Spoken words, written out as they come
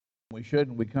We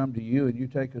shouldn't. We come to you and you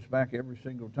take us back every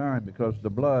single time because the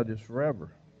blood is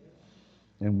forever.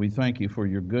 And we thank you for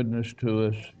your goodness to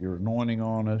us, your anointing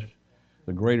on us.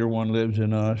 The greater one lives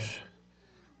in us.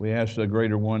 We ask the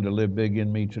greater one to live big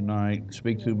in me tonight,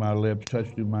 speak through my lips, touch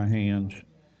through my hands,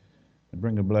 and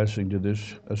bring a blessing to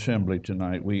this assembly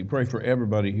tonight. We pray for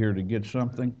everybody here to get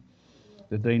something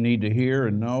that they need to hear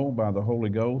and know by the Holy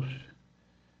Ghost.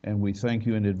 And we thank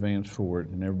you in advance for it.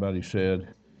 And everybody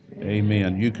said,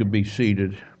 Amen. You could be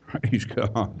seated. Praise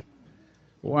God.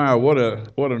 Wow, what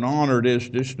an honor it is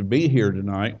just to be here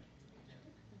tonight.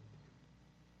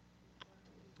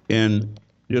 And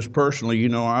just personally, you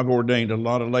know, I've ordained a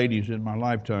lot of ladies in my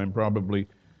lifetime, probably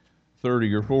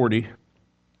 30 or 40.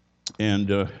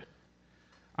 And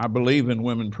I believe in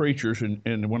women preachers.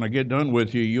 And when I get done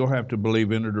with you, you'll have to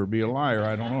believe in it or be a liar.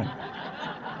 I don't know.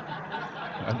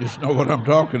 I just know what I'm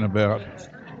talking about.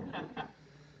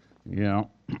 Yeah.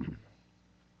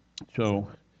 So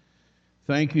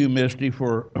thank you, Misty,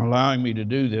 for allowing me to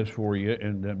do this for you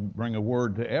and bring a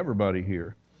word to everybody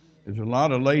here. There's a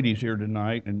lot of ladies here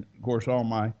tonight, and of course all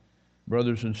my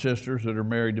brothers and sisters that are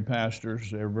married to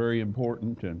pastors. They're very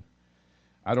important, and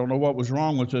I don't know what was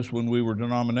wrong with us when we were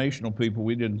denominational people.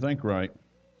 We didn't think right.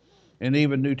 And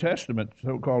even New Testament,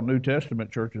 so-called New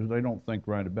Testament churches, they don't think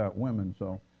right about women.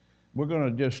 So we're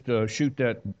going to just shoot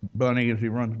that bunny as he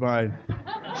runs by,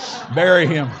 bury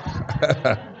him.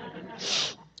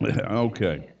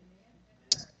 Okay.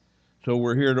 So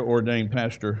we're here to ordain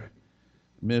Pastor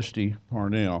Misty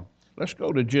Parnell. Let's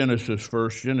go to Genesis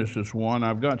first, Genesis 1.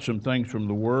 I've got some things from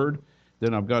the Word,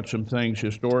 then I've got some things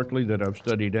historically that I've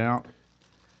studied out,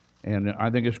 and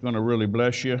I think it's going to really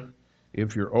bless you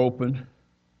if you're open,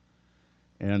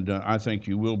 and I think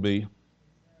you will be.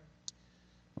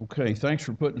 Okay, thanks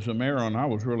for putting some air on. I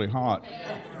was really hot.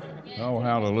 Oh,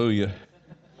 hallelujah.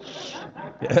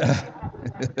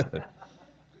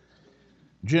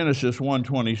 Genesis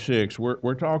 1:26.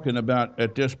 We're talking about,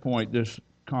 at this point, this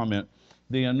comment,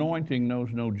 the anointing knows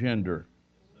no gender.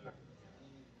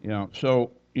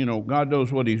 So, God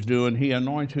knows what he's doing. He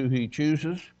anoints who he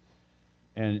chooses.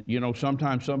 And,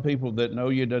 sometimes some people that know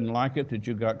you doesn't like it, that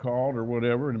you got called or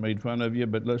whatever and made fun of you.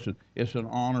 But listen, it's an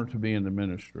honor to be in the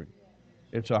ministry.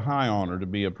 It's a high honor to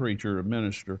be a preacher, a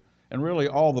minister. And really,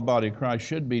 all the body of Christ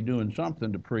should be doing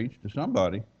something to preach to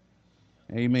somebody.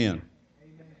 Amen.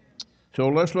 So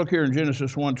let's look here in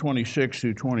Genesis 1:26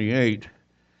 through 28,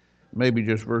 maybe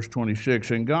just verse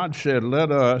 26. And God said,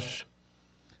 let us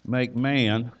make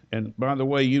man, and by the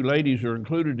way, you ladies are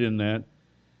included in that.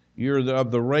 You're of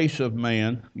the race of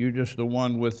man. You're just the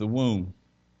one with the womb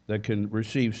that can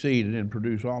receive seed and then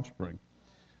produce offspring.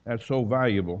 That's so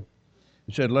valuable.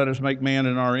 He said, let us make man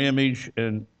in our image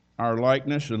and our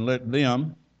likeness, and let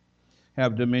them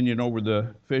have dominion over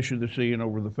the fish of the sea and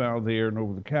over the fowl of the air and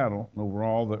over the cattle and over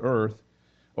all the earth,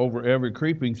 over every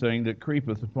creeping thing that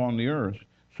creepeth upon the earth.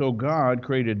 So God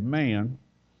created man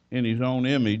in his own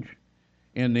image.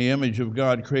 In the image of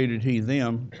God created he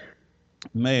them,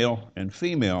 male and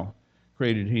female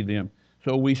created he them.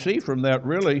 So we see from that,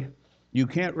 really, you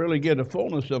can't really get a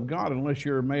fullness of God unless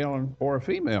you're a male or a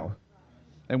female.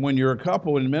 And when you're a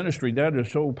couple in ministry, that is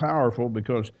so powerful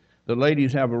because the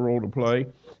ladies have a role to play.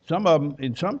 Some of them,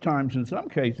 and sometimes in some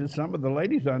cases, some of the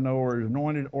ladies I know are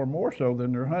anointed or more so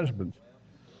than their husbands.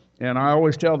 And I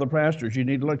always tell the pastors, you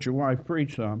need to let your wife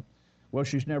preach some. Well,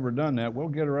 she's never done that. We'll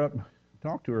get her up,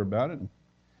 talk to her about it, and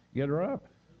get her up.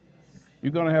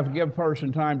 You're going to have to give a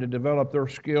person time to develop their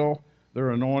skill,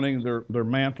 their anointing, their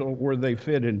mantle, where they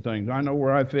fit in things. I know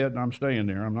where I fit, and I'm staying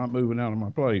there. I'm not moving out of my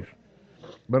place.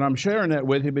 But I'm sharing that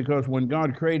with you because when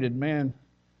God created man,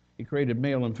 he created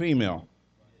male and female.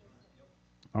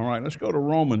 All right, let's go to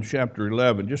Romans chapter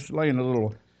 11, just laying a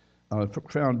little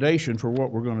foundation for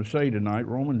what we're going to say tonight.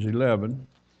 Romans 11,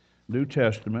 New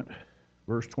Testament,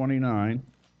 verse 29.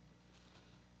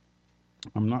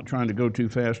 I'm not trying to go too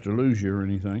fast to lose you or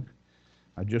anything.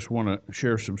 I just want to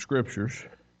share some scriptures.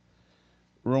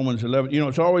 Romans 11.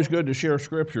 It's always good to share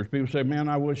scriptures. People say, man,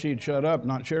 I wish he'd shut up and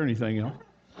not share anything,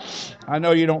 I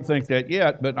know you don't think that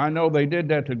yet, but I know they did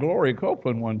that to Gloria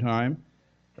Copeland one time.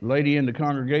 A lady in the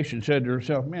congregation said to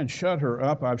herself, man, shut her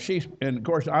up. And of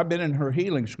course, I've been in her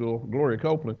healing school, Gloria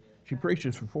Copeland. She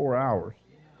preaches for 4 hours.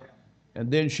 And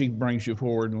then she brings you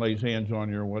forward and lays hands on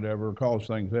you or whatever, calls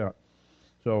things out.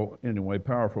 So anyway,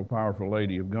 powerful, powerful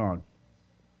lady of God.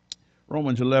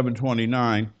 Romans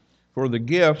 11:29, for the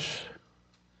gifts,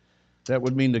 that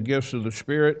would mean the gifts of the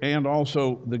Spirit, and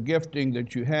also the gifting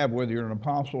that you have, whether you're an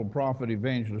apostle, prophet,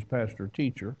 evangelist, pastor,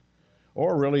 teacher,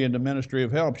 or really in the ministry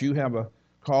of helps, you have a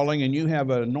calling and you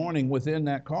have an anointing within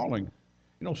that calling.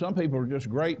 Some people are just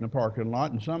great in the parking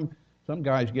lot, and some Some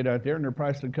guys get out there and they're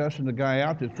practically cussing the guy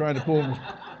out that's trying to pull them.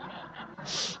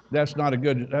 That's not a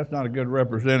good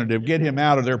representative. Get him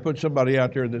out of there. Put somebody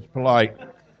out there that's polite.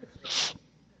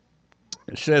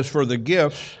 It says, for the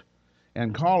gifts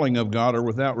and calling of God are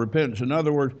without repentance. In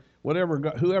other words,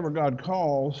 whoever God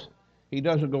calls, he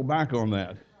doesn't go back on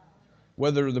that.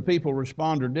 Whether the people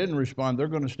respond or didn't respond, they're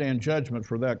going to stand judgment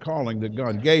for that calling that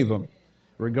God gave them.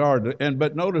 Regardless.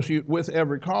 But notice, with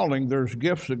every calling, there's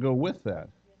gifts that go with that.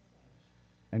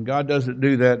 And God doesn't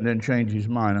do that and then change his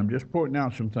mind. I'm just pointing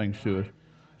out some things to us.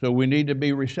 So we need to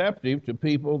be receptive to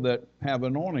people that have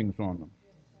anointings on them.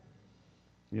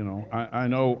 You know, I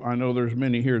know there's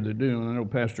many here that do, and I know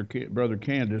Brother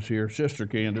Candace here, Sister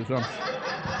Candace. I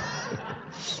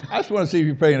just want to see if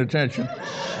you're paying attention.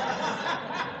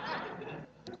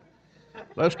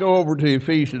 Let's go over to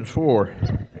Ephesians 4.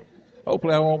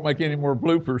 Hopefully I won't make any more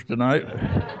bloopers tonight.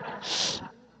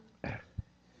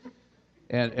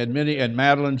 And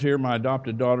Madeline's here, my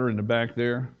adopted daughter in the back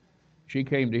there. She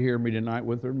came to hear me tonight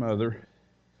with her mother.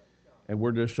 And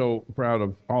we're just so proud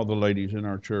of all the ladies in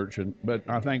our church. But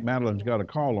I think Madeline's got a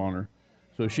call on her.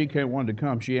 So she wanted to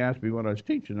come. She asked me what I was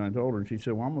teaching. And I told her, and she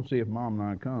said, well, I'm going to see if Mom and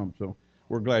I come. So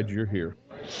we're glad you're here.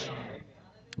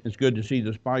 It's good to see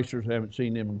the Spicers. I haven't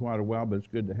seen them in quite a while, but it's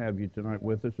good to have you tonight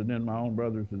with us. And then my own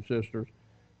brothers and sisters,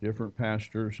 different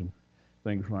pastors and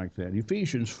things like that.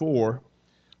 Ephesians 4,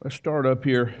 let's start up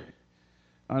here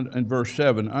in verse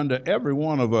 7. Unto every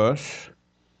one of us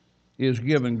is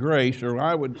given grace, or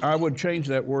I would change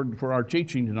that word for our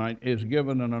teaching tonight, is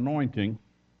given an anointing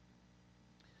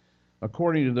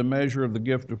according to the measure of the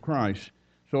gift of Christ.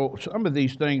 So some of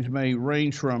these things may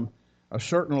range from a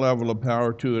certain level of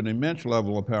power to an immense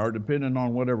level of power, depending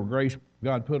on whatever grace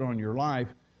God put on your life,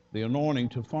 the anointing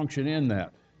to function in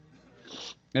that.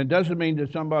 And it doesn't mean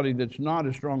that somebody that's not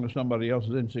as strong as somebody else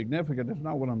is insignificant. That's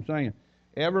not what I'm saying.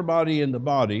 Everybody in the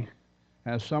body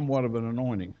has somewhat of an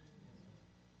anointing.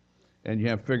 And you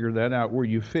have to figure that out where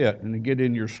you fit and to get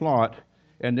in your slot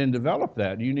and then develop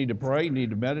that. You need to pray, you need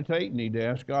to meditate, you need to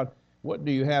ask God, what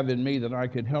do you have in me that I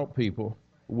could help people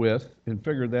with, and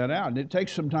figure that out. And it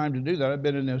takes some time to do that. I've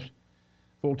been in this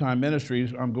full-time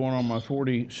ministries. I'm going on my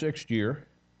 46th year.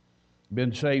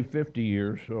 Been saved 50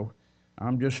 years, so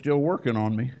I'm just still working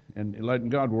on me and letting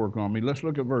God work on me. Let's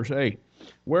look at verse 8.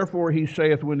 Wherefore he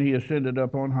saith when he ascended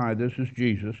up on high, this is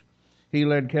Jesus, he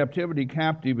led captivity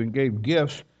captive and gave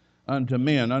gifts unto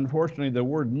men. Unfortunately, the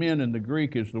word men in the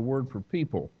Greek is the word for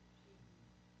people.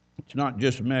 It's not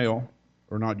just male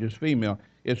or not just female.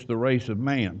 It's the race of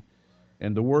man.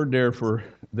 And the word there for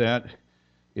that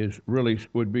is really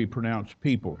would be pronounced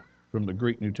people from the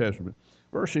Greek New Testament.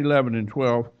 Verse 11 and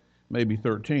 12, maybe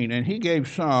 13. And he gave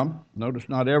some, notice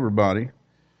not everybody,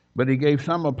 but he gave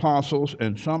some apostles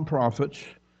and some prophets.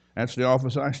 That's the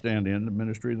office I stand in, the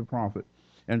ministry of the prophet.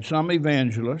 And some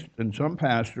evangelists and some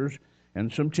pastors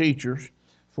and some teachers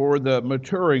for the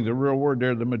maturing, the real word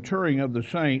there, the maturing of the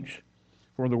saints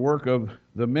for the work of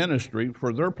the ministry,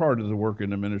 for their part of the work in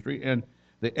the ministry, and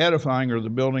the edifying or the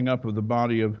building up of the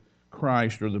body of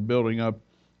Christ, or the building up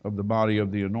of the body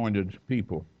of the anointed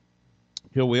people,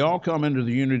 till we all come into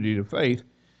the unity of faith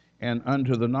and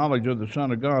unto the knowledge of the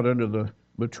Son of God, unto the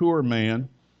mature man,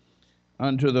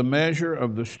 unto the measure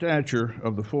of the stature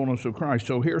of the fullness of Christ.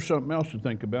 So here's something else to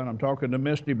think about. I'm talking to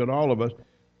Misty, but all of us.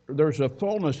 There's a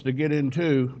fullness to get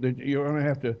into that you're going to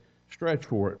have to stretch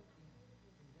for it.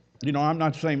 You know, I'm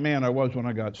not the same man I was when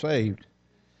I got saved.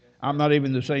 I'm not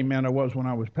even the same man I was when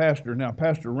I was pastor. Now,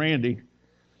 Pastor Randy,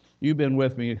 you've been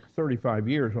with me 35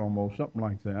 years almost, something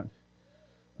like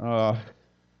that.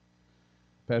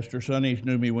 Pastor Sonny's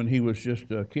knew me when he was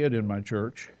just a kid in my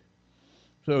church.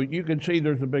 So you can see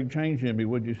there's a big change in me,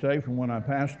 would you say, from when I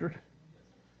pastored?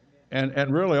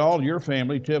 And really all your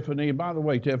family, Tiffany. By the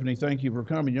way, Tiffany, thank you for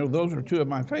coming. You know, those are two of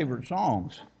my favorite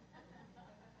songs.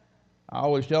 I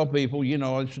always tell people, you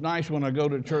know, it's nice when I go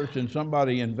to church and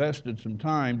somebody invested some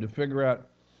time to figure out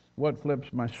what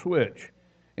flips my switch.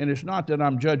 And it's not that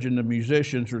I'm judging the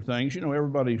musicians or things. You know,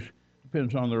 everybody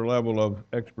depends on their level of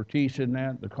expertise in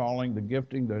that, the calling, the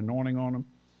gifting, the anointing on them.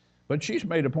 But she's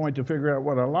made a point to figure out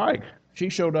what I like. She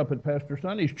showed up at Pastor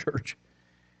Sonny's church,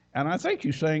 and I think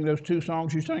you sang those two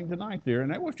songs you sang tonight there,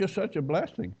 and that was just such a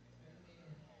blessing.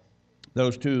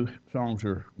 Those two songs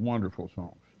are wonderful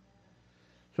songs.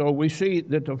 So we see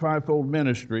that the fivefold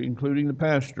ministry, including the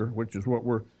pastor, which is what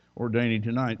we're ordaining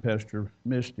tonight, Pastor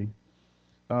Misty,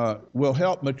 will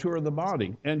help mature the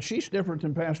body. And she's different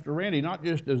than Pastor Randy, not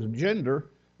just as a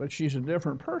gender, but she's a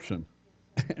different person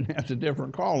and has a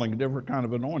different calling, a different kind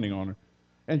of anointing on her.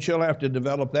 And she'll have to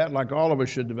develop that, like all of us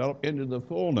should develop, into the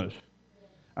fullness.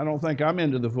 I don't think I'm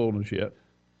into the fullness yet.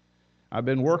 I've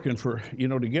been working for,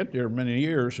 to get there many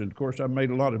years, and of course I've made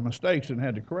a lot of mistakes and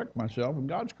had to correct myself, and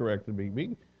God's corrected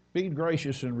me. Be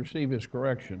gracious and receive His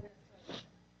correction.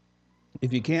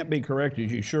 If you can't be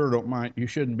corrected, you sure don't mind. You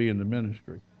shouldn't be in the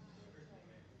ministry.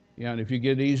 Yeah, and if you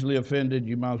get easily offended,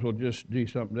 you might as well just do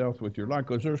something else with your life,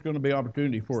 because there's going to be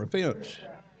opportunity for offense.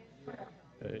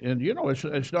 And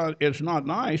it's not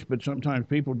nice, but sometimes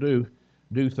people do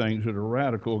things that are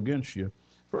radical against you.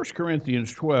 1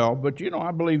 Corinthians 12, but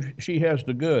I believe she has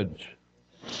the goods.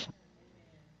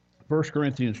 1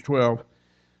 Corinthians 12,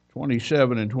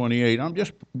 27 and 28. I'm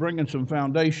just bringing some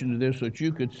foundation to this so that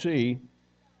you could see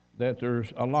that there's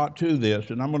a lot to this,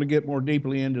 and I'm going to get more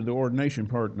deeply into the ordination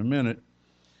part in a minute.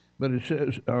 But it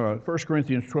says, 1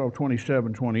 Corinthians 12,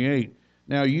 27, 28,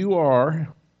 now you are,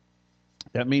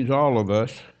 that means all of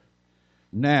us,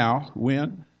 now,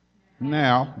 when?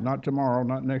 Now, not tomorrow,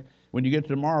 not next. When you get to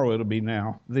tomorrow, it'll be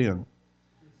now, then.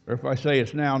 Or if I say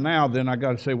it's now, then I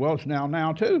got to say, well, it's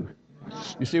now too.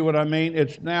 You see what I mean?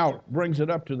 It's now, brings it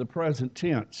up to the present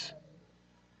tense.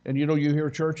 And you hear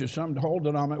churches, some hold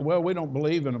it on it, well, we don't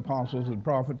believe in apostles and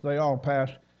prophets. They all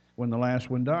passed when the last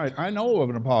one died. I know of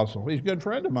an apostle. He's a good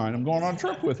friend of mine. I'm going on a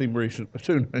trip with him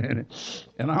soon.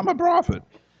 And I'm a prophet.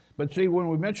 But see, when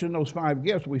we mentioned those 5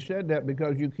 gifts, we said that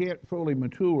because you can't fully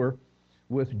mature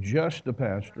with just the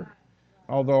pastor.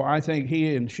 Although I think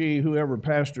he and she, whoever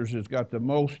pastors, has got the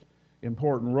most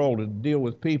important role to deal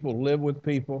with people, live with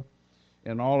people,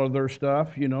 and all of their stuff,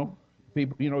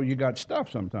 People, you got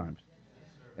stuff sometimes.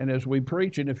 And as we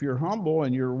preach, and if you're humble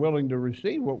and you're willing to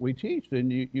receive what we teach, then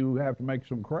you have to make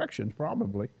some corrections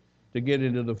probably to get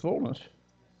into the fullness.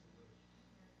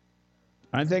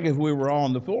 I think if we were all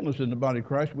in the fullness in the body of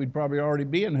Christ, we'd probably already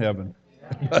be in heaven.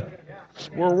 But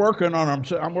we're working on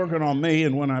I'm working on me,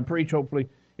 and when I preach, hopefully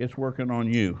it's working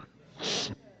on you.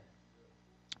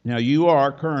 Now you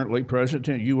are currently, present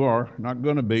tense, you are, not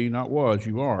going to be, not was,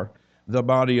 you are the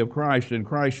body of Christ, and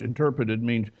Christ interpreted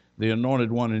means the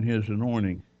anointed one in His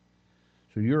anointing.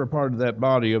 So you're a part of that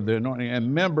body of the anointing,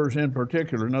 and members in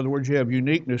particular. In other words, you have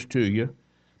uniqueness to you,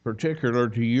 particular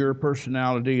to your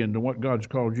personality and to what God's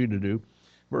called you to do.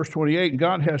 Verse 28,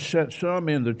 God has set some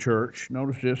in the church.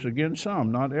 Notice this, again,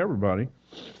 some, not everybody.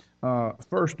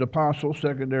 First apostles,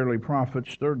 secondarily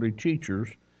prophets, thirdly teachers,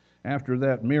 after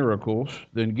that miracles,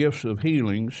 then gifts of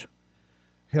healings,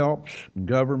 helps,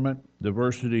 government,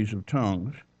 diversities of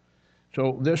tongues.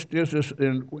 So this is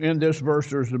in this verse,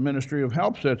 there's the ministry of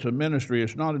helps. That's a ministry.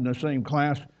 It's not in the same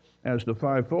class as the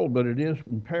fivefold, but it is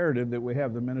imperative that we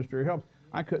have the ministry of helps.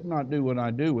 I could not do what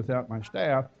I do without my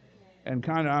staff. And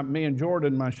me and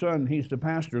Jordan, my son, he's the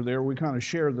pastor there, we kind of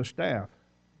share the staff.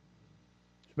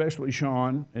 Especially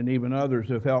Sean and even others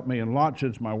have helped me a lot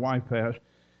since my wife passed.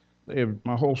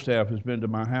 My whole staff has been to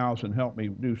my house and helped me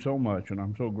do so much, and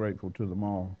I'm so grateful to them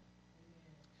all.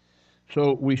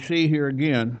 So we see here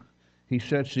again, he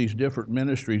sets these different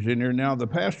ministries in here. Now, the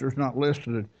pastor's not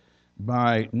listed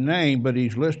by name, but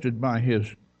he's listed by his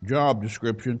job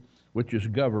description, which is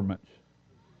government.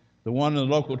 The one in the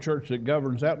local church that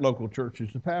governs that local church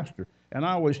is the pastor. And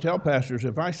I always tell pastors,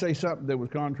 if I say something that was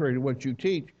contrary to what you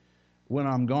teach, when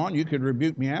I'm gone, you could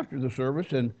rebuke me after the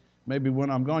service, and maybe when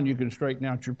I'm gone, you can straighten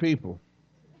out your people.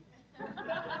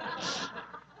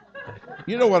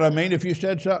 You know what I mean? If you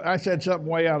I said something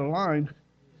way out of line,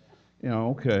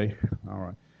 okay, all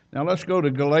right. Now let's go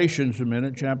to Galatians a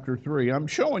minute, chapter 3. I'm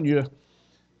showing you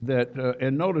that,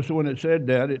 and notice when it said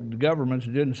that, the governments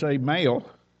didn't say male,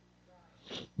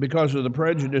 because of the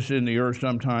prejudice in the earth.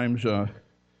 Sometimes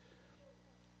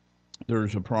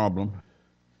there's a problem.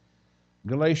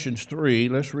 Galatians 3,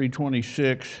 let's read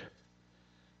 26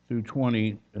 through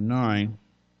 29.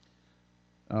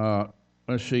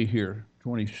 Let's see here,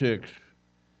 26. It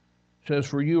says,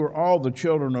 for you are all the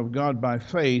children of God by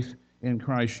faith in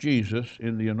Christ Jesus,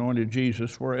 in the anointed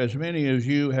Jesus. For as many as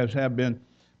you as have been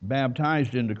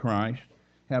baptized into Christ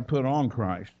have put on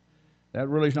Christ. That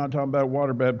really is not talking about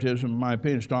water baptism, in my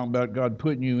opinion. It's talking about God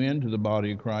putting you into the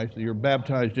body of Christ, that you're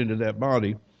baptized into that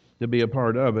body to be a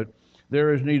part of it.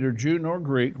 There is neither Jew nor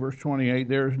Greek, verse 28,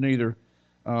 there is neither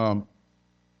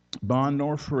bond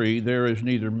nor free, there is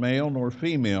neither male nor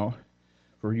female,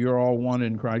 for you're all one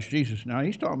in Christ Jesus. Now,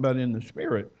 he's talking about in the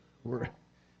Spirit.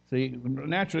 See,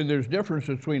 naturally there's difference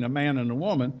between a man and a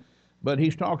woman, but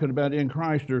he's talking about in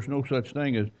Christ there's no such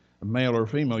thing as a male or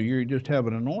female. You just have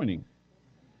an anointing.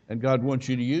 And God wants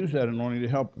you to use that anointing to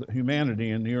help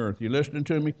humanity in the earth. You listening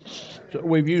to me? So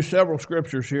we've used several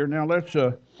scriptures here. Now let's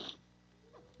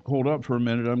hold up for a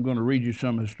minute. I'm going to read you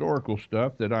some historical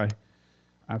stuff that I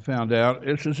found out.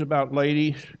 This is about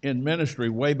ladies in ministry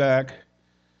way back,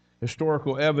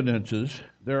 historical evidences.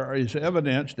 There is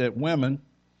evidence that women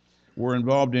were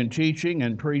involved in teaching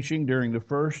and preaching during the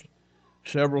first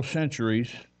several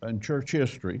centuries in church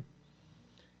history,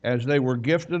 as they were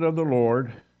gifted of the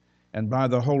Lord and by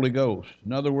the Holy Ghost.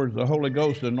 In other words, the Holy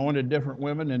Ghost anointed different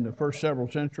women in the first several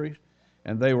centuries,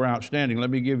 and they were outstanding. Let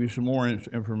me give you some more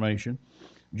information.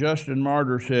 Justin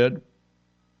Martyr said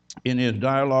in his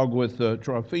dialogue with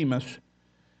Trophimus,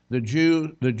 the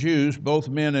Jews, both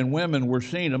men and women, were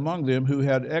seen among them who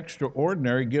had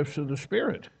extraordinary gifts of the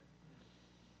Spirit.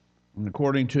 And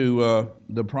according to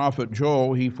the prophet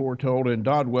Joel, he foretold in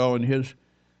Dodwell in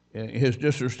his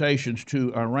dissertations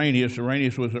to Irenaeus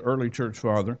was an early church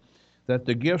father, that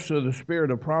the gifts of the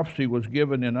spirit of prophecy was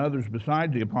given in others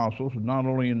besides the apostles, not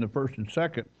only in the first and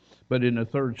second, but in the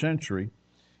third century,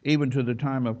 even to the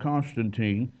time of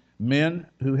Constantine, men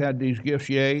who had these gifts,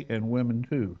 yea, and women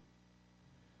too.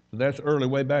 So that's early,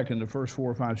 way back in the first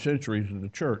 4 or 5 centuries of the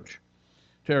church.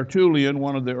 Tertullian,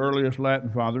 one of the earliest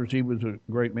Latin fathers, he was a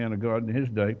great man of God in his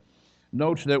day,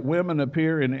 notes that women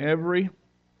appear in every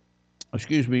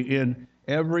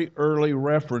early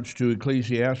reference to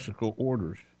ecclesiastical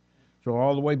orders. So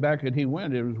all the way back that he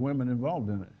went, there was women involved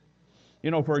in it.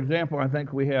 You know, for example, I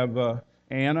think we have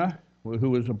Anna,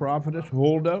 who was a prophetess.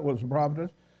 Huldah was a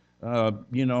prophetess. And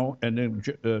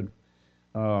then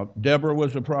Deborah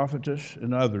was a prophetess,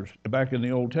 and others, back in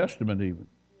the Old Testament even.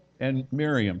 And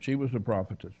Miriam, she was a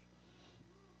prophetess.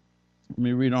 Let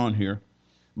me read on here.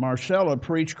 Marcella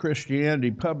preached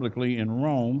Christianity publicly in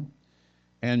Rome,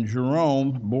 and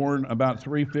Jerome, born about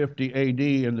 350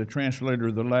 A.D. and the translator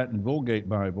of the Latin Vulgate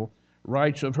Bible,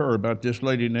 writes of her, about this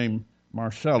lady named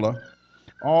Marcella,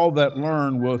 all that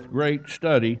learn with great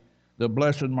study, the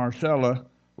blessed Marcella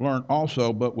learned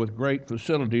also, but with great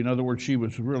facility. In other words, she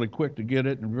was really quick to get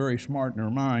it and very smart in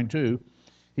her mind, too.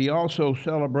 He also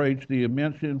celebrates the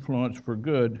immense influence for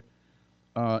good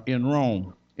in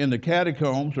Rome. In the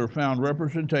catacombs are found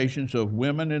representations of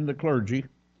women in the clergy,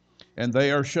 and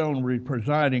they are shown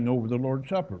presiding over the Lord's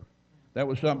Supper. That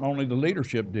was something only the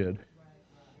leadership did.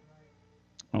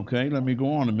 Okay, let me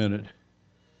go on a minute.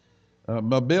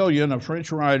 Mabillon, a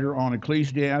French writer on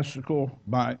ecclesiastical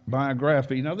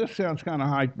biography. Now, this sounds kind of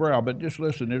highbrow, but just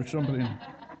listen. There's something.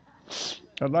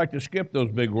 I'd like to skip those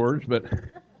big words, but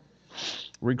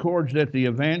records that the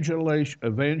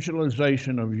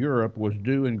evangelization of Europe was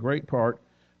due in great part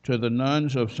to the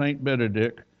nuns of St.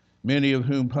 Benedict, many of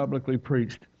whom publicly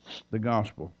preached the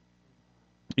gospel.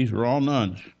 These were all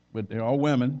nuns, but they're all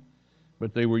women,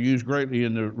 but they were used greatly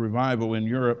in the revival in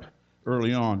Europe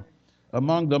early on.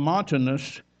 Among the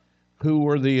Montanists, who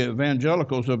were the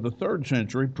evangelicals of the 3rd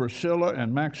century, Priscilla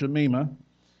and Maximina,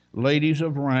 ladies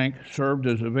of rank, served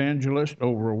as evangelists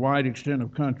over a wide extent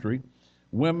of country.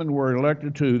 Women were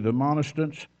elected to the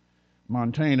Montanists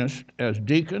as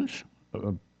deacons,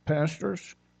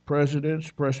 pastors, presidents,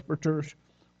 presbyters,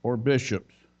 or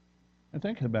bishops. And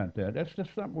think about that. That's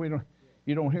just something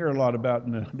you don't hear a lot about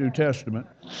in the New Testament.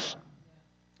 I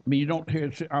mean, you don't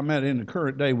hear. I meant in the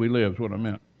current day we live is what I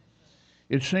meant.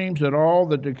 It seems that all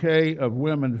the decay of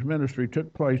women's ministry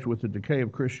took place with the decay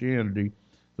of Christianity,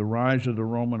 the rise of the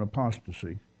Roman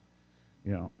apostasy.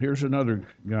 Here's another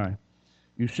guy.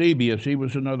 Eusebius, he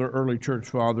was another early church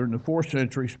father. In the 4th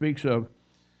century, speaks of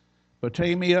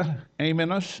Potamia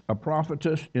Amenus, a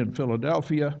prophetess in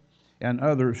Philadelphia, and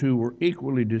others who were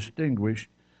equally distinguished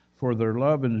for their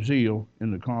love and zeal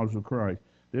in the cause of Christ.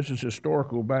 This is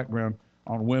historical background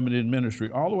on women in ministry,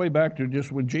 all the way back to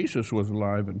just when Jesus was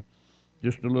alive and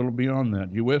just a little beyond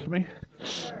that. You with me?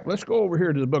 Let's go over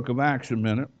here to the book of Acts a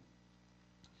minute.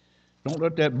 Don't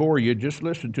let that bore you. Just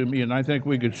listen to me, and I think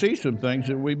we could see some things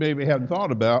that we maybe hadn't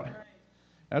thought about.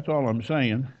 That's all I'm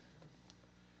saying.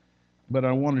 But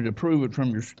I wanted to prove it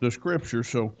from the scripture.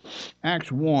 So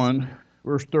Acts 1,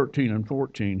 verse 13 and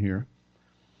 14 here.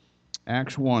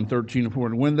 Acts 1, 13 and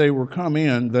 14. When they were come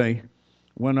in, they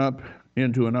went up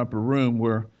into an upper room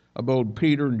where abode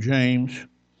Peter and James,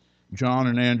 John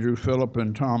and Andrew, Philip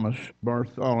and Thomas,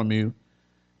 Bartholomew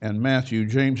and Matthew,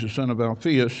 James the son of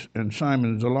Alphaeus, and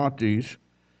Simon Zelotes,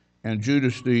 and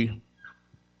Judas the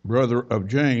brother of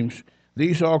James.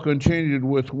 These all continued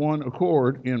with one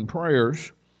accord in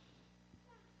prayers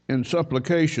and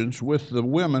supplications with the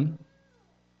women.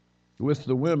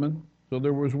 So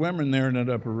there was women there in that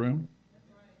upper room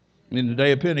in the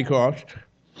day of Pentecost,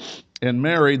 and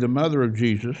Mary, the mother of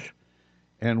Jesus,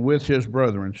 and with his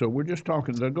brethren. So we're just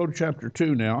talking. I'll go to chapter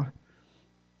 2 now.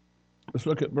 Let's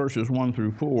look at verses 1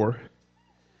 through 4.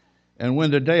 And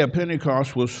when the day of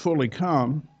Pentecost was fully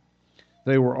come,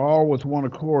 they were all with one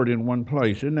accord in one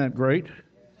place. Isn't that great?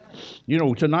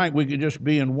 Tonight we could just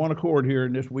be in one accord here,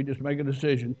 and we just make a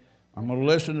decision. I'm going to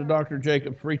listen to Dr.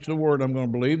 Jacob preach the word. I'm going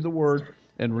to believe the word,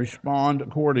 and respond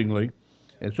accordingly.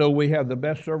 And so we have the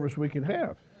best service we can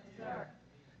have.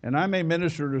 And I may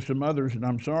minister to some others, and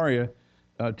I'm sorry,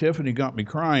 Tiffany got me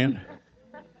crying,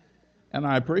 and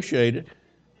I appreciate it.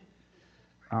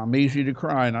 I'm easy to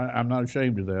cry, and I'm not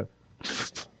ashamed of that.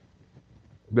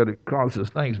 But it causes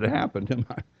things to happen to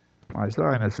my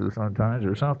sinuses sometimes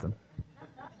or something.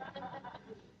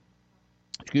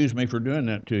 Excuse me for doing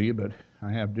that to you, but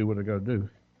I have to do what I got to do.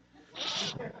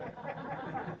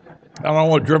 I don't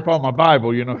want to drip on my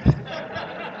Bible, you know.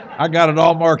 I got it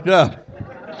all marked up.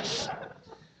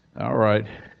 All right,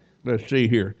 let's see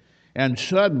here. And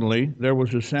suddenly there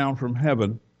was a sound from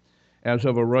heaven as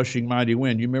of a rushing mighty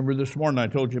wind. You remember this morning I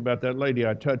told you about that lady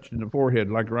I touched in the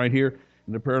forehead, like right here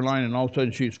in the prayer line, and all of a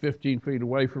sudden she's 15 feet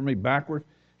away from me, backwards.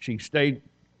 She stayed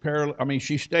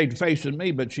she stayed facing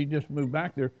me, but she just moved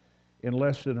back there in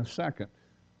less than a second.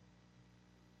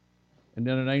 And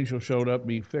then an angel showed up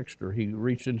and he fixed her. He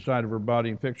reached inside of her body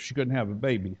and fixed her. She couldn't have a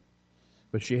baby,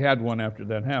 but she had one after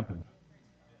that happened.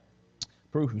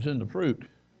 Proof is in the fruit.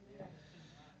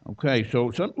 Okay,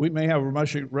 so we may have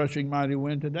a rushing mighty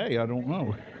wind today. I don't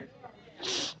know.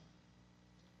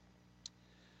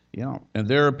 Yeah, and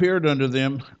there appeared unto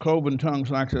them cloven tongues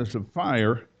like as of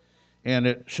fire, and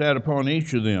it sat upon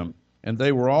each of them. And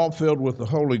they were all filled with the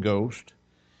Holy Ghost,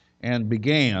 and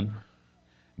began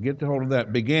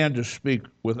to speak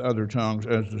with other tongues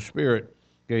as the Spirit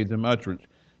gave them utterance.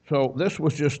 So this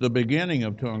was just the beginning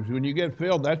of tongues. When you get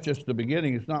filled, that's just the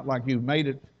beginning. It's not like you've made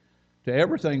it to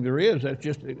everything there is. That's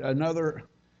just another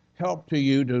help to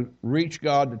you to reach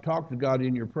God, to talk to God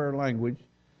in your prayer language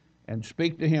and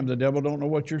speak to Him. The devil don't know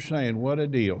what you're saying. What a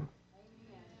deal.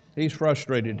 He's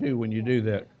frustrated too when you do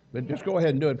that. But just go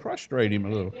ahead and do it. Frustrate him a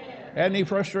little. Hadn't he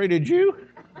frustrated you?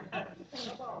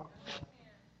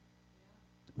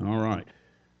 All right.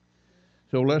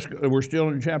 So we're still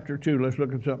in chapter 2. Let's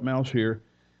look at something else here.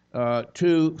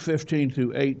 2:15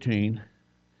 through 18.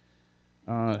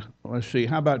 Let's see.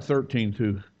 How about 13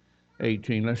 through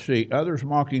 18? Let's see. Others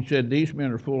mocking said, these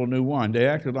men are full of new wine. They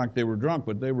acted like they were drunk,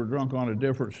 but they were drunk on a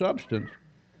different substance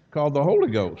called the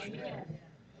Holy Ghost.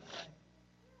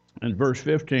 In verse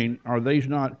 15,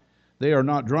 they are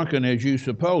not drunken as you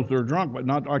suppose. They're drunk, but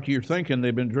not like you're thinking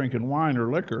they've been drinking wine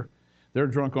or liquor. They're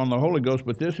drunk on the Holy Ghost,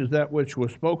 but this is that which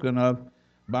was spoken of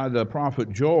by the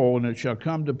prophet Joel, and it shall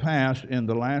come to pass in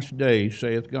the last days,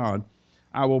 saith God,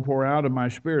 I will pour out of my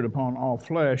Spirit upon all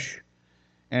flesh,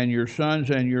 and your sons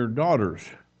and your daughters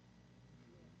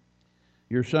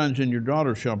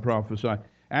shall prophesy.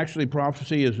 Actually,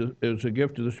 prophecy is a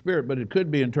gift of the Spirit, but it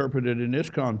could be interpreted in this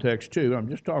context too. I'm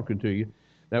just talking to you.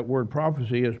 That word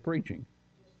prophecy is preaching.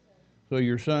 So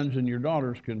your sons and your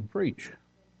daughters can preach.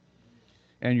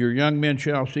 And your young men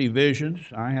shall see visions.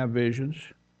 I have visions,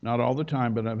 not all the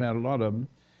time, but I've had a lot of them.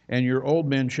 And your old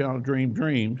men shall dream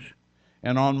dreams.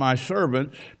 And on my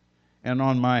servants and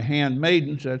on my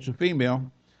handmaidens, that's a female,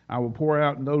 I will pour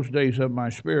out in those days of my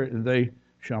Spirit, and they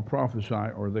shall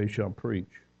prophesy or they shall preach.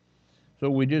 So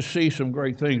we just see some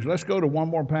great things. Let's go to one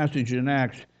more passage in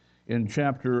Acts in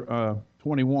chapter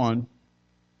 21.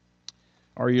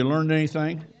 Are you learning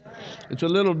anything? It's a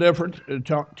little different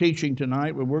teaching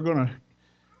tonight, but we're going to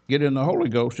get in the Holy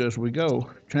Ghost as we go.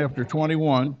 Chapter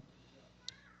 21,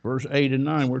 verse 8 and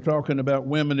 9. We're talking about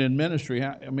women in ministry.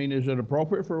 I mean, is it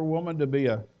appropriate for a woman to be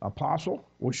an apostle?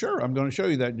 Well, sure. I'm going to show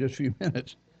you that in just a few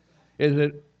minutes. Is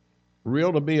it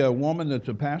real to be a woman that's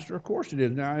a pastor? Of course it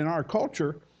is. Now, in our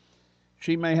culture,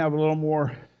 she may have a little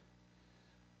more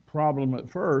problem at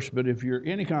first, but if you're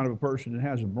any kind of a person that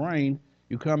has a brain,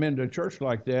 you come into a church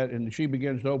like that and she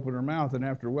begins to open her mouth, and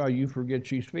after a while you forget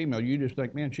she's female. You just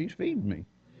think, man, she's feeding me.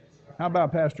 How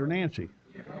about Pastor Nancy?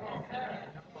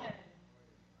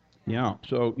 Yeah,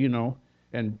 so,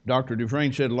 and Dr.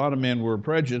 Dufresne said a lot of men were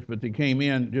prejudiced, but they came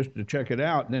in just to check it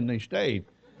out, and then they stayed.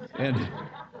 And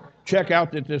check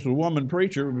out that this woman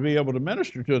preacher would be able to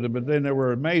minister to them, but then they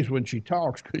were amazed when she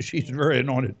talks because she's a very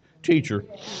anointed teacher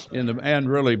and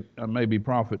really maybe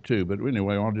prophet too. But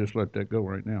anyway, I'll just let that go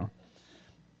right now.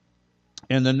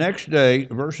 And the next day,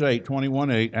 verse 8,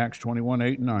 21:8, Acts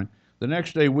 21:8 and 9. The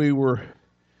next day we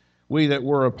that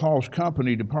were of Paul's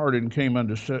company departed and came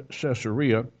unto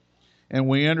Caesarea, and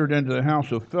we entered into the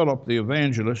house of Philip the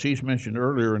evangelist. He's mentioned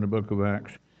earlier in the book of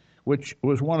Acts, which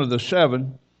was one of the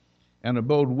 7, and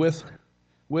abode with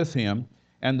him.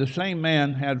 And the same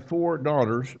man had 4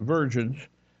 daughters, virgins,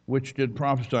 which did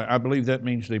prophesy. I believe that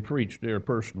means they preached there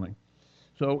personally.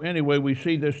 So anyway, we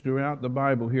see this throughout the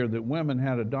Bible here, that women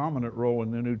had a dominant role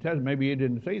in the New Testament. Maybe you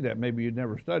didn't see that. Maybe you'd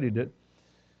never studied it.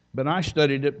 But I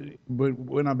studied it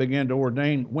when I began to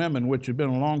ordain women, which had been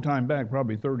a long time back,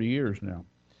 probably 30 years now.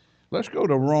 Let's go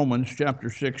to Romans chapter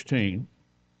 16.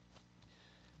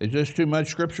 Is this too much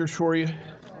scriptures for you?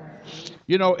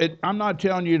 You know, I'm not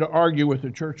telling you to argue with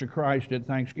the Church of Christ at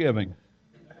Thanksgiving.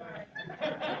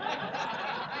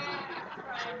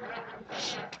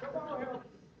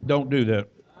 Don't do that.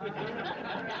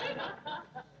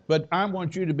 But I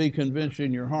want you to be convinced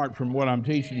in your heart from what I'm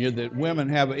teaching you that women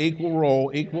have an equal role,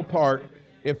 equal part,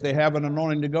 if they have an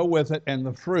anointing to go with it, and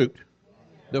the fruit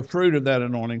of that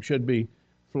anointing should be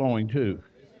flowing too.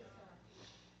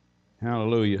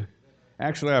 Hallelujah.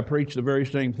 Actually, I preached the very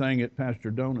same thing at Pastor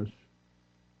Dona's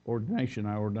ordination.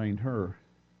 I ordained her.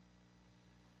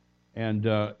 And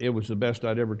it was the best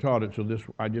I'd ever taught it, so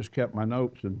I just kept my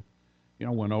notes and,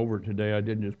 went over it today. I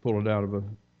didn't just pull it out of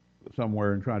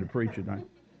somewhere and try to preach it. I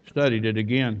studied it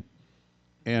again.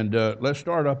 And let's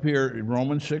start up here in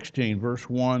Romans 16, verse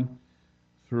 1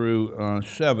 through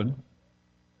 7.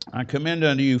 I commend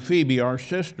unto you Phoebe, our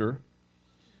sister.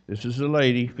 This is the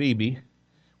lady, Phoebe,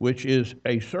 which is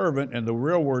a servant, and the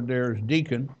real word there is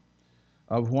deacon,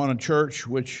 of one church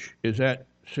which is at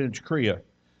Cenchrea.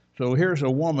 So here's a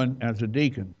woman as a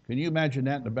deacon. Can you imagine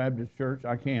that in the Baptist church?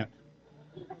 I can't.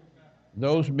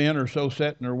 Those men are so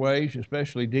set in their ways,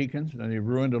 especially deacons, and they've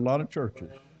ruined a lot of churches.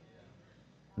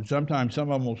 And sometimes some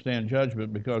of them will stand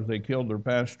judgment because they killed their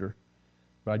pastor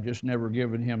by just never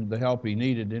giving him the help he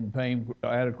needed, didn't pay him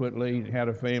adequately, had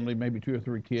a family, maybe 2 or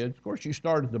 3 kids. Of course, you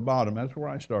start at the bottom. That's where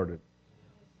I started.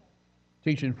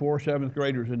 Teaching 4 7th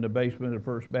graders in the basement of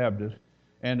First Baptist,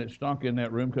 and it stunk in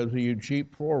that room because of you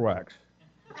cheap floor wax.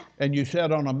 And you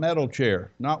sat on a metal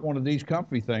chair, not one of these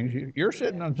comfy things. You're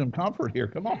sitting on some comfort here.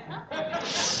 Come on.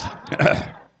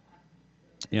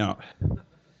 Yeah.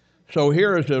 So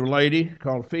here is a lady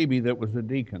called Phoebe that was a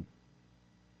deacon.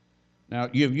 Now,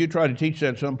 if you try to teach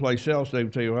that someplace else, they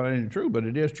would say, well, that ain't true, but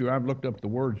it is true. I've looked up the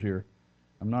words here.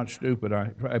 I'm not stupid.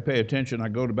 I pay attention. I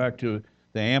go back to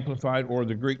the Amplified or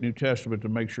the Greek New Testament to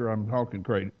make sure I'm talking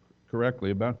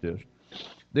correctly about this.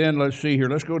 Then let's see here.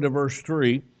 Let's go to verse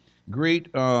 3.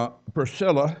 Greet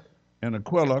Priscilla and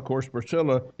Aquila. Of course,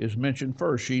 Priscilla is mentioned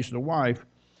first. She's the wife.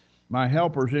 My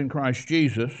helpers in Christ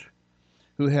Jesus,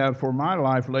 who have for my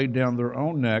life laid down their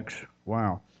own necks.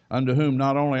 Wow. Unto whom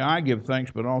not only I give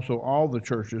thanks, but also all the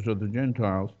churches of the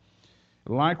Gentiles.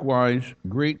 Likewise,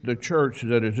 greet the church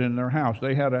that is in their house.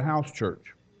 They had a house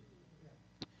church.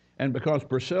 And because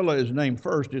Priscilla is named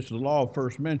first, it's the law of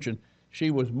first mention,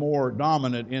 she was more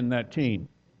dominant in that team.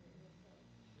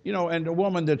 And a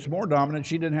woman that's more dominant,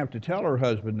 she didn't have to tell her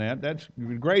husband that. That's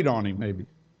great on him, maybe.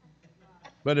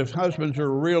 But if husbands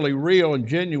are really real and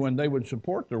genuine, they would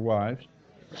support their wives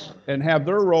and have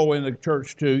their role in the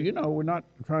church too. We're not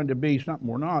trying to be something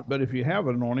we're not, but if you have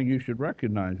an anointing, you should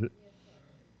recognize it.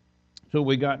 So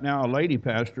we got now a lady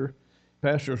pastor's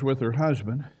with her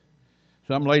husband.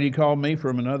 Some lady called me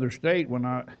from another state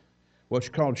she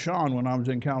called Sean when I was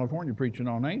in California preaching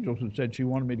on angels, and said she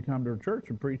wanted me to come to her church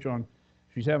and preach on,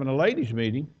 she's having a ladies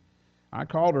meeting. I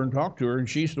called her and talked to her, and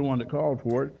she's the one that called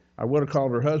for it. I would have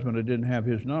called her husband. I didn't have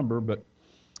his number, but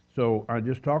so I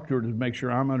just talked to her to make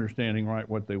sure I'm understanding right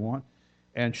what they want.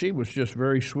 And she was just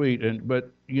very sweet.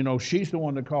 But she's the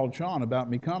one that called Sean about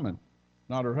me coming,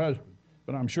 not her husband.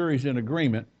 But I'm sure he's in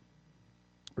agreement,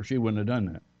 or she wouldn't have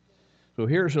done that. So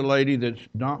here's a lady that's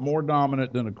not more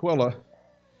dominant than Aquila,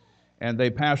 and they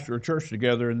pastored a church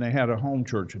together, and they had a home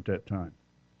church at that time.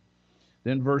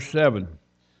 Then verse 7,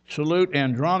 salute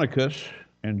Andronicus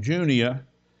and Junia,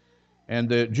 and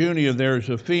the Junia there is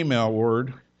a female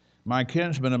word, my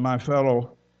kinsmen and my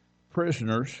fellow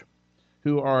prisoners,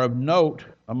 who are of note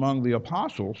among the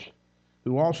apostles,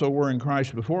 who also were in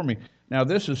Christ before me. Now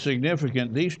this is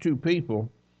significant. These two people,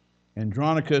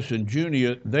 Andronicus and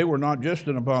Junia, they were not just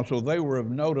an apostle, they were of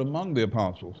note among the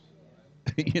apostles.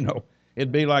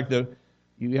 It'd be like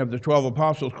you have the 12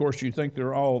 apostles. Of course, you think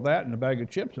they're all that in a bag of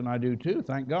chips, and I do too,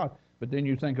 thank God. But then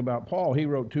you think about Paul. He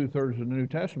wrote 2/3 of the New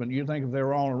Testament. You think if they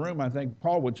were all in a room, I think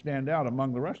Paul would stand out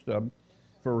among the rest of them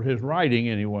for his writing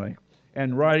anyway,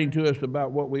 and writing to us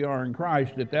about what we are in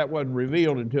Christ, that wasn't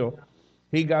revealed until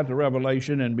he got the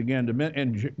revelation and began to,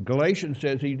 and Galatians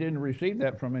says he didn't receive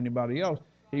that from anybody else.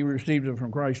 He received it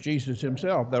from Christ Jesus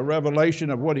himself, the revelation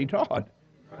of what he taught.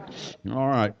 All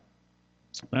right.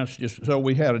 That's just, so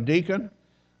we had a deacon,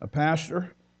 a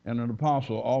pastor, and an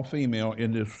apostle, all female,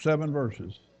 in this 7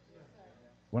 verses.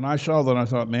 When I saw that, I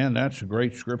thought, man, that's a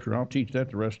great scripture. I'll teach that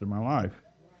the rest of my life.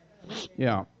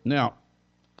 Yeah. Now,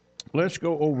 let's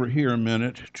go over here a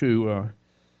minute to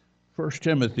 1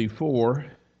 Timothy 4.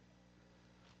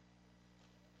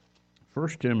 1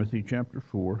 Timothy chapter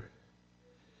 4.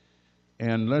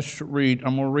 And let's read,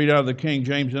 I'm going to read out of the King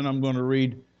James, and I'm going to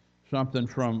read something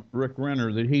from Rick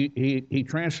Renner that he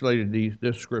translated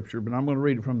this scripture, but I'm going to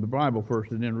read it from the Bible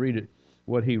first and then read it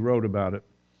what he wrote about it.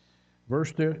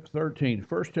 Verse 13,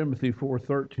 1 Timothy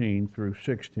 4:13 through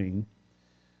 16.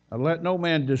 Let no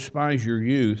man despise your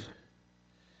youth,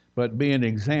 but be an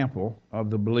example of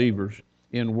the believers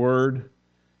in word,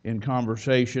 in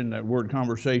conversation. That word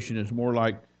conversation is more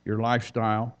like your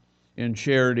lifestyle, in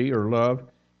charity or love,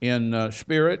 in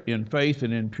spirit, in faith,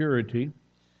 and in purity.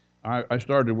 I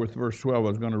started with verse 12. I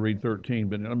was going to read 13,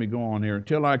 but let me go on here.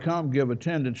 Until I come, give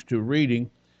attendance to reading,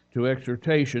 to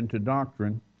exhortation, to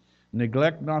doctrine.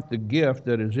 Neglect not the gift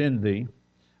that is in thee.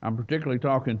 I'm particularly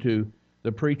talking to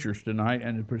the preachers tonight,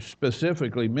 and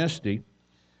specifically Misty.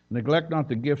 Neglect not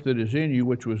the gift that is in you,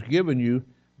 which was given you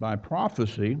by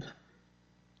prophecy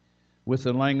with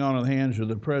the laying on of the hands of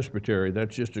the presbytery.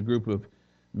 That's just a group of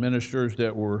ministers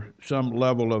that were some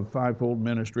level of fivefold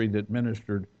ministry that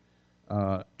ministered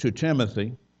to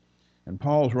Timothy. And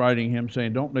Paul's writing him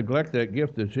saying, don't neglect that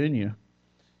gift that's in you.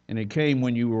 And it came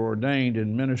when you were ordained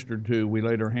and ministered to, we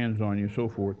laid our hands on you, so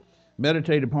forth.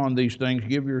 Meditate upon these things,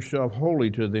 give yourself wholly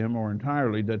to them or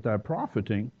entirely, that thy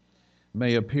profiting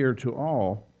may appear to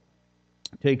all.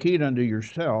 Take heed unto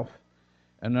yourself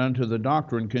and unto the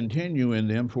doctrine, continue in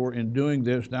them, for in doing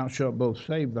this thou shalt both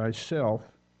save thyself,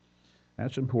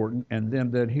 that's important, and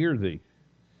them that hear thee.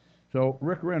 So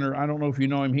Rick Renner, I don't know if you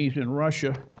know him, he's in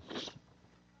Russia.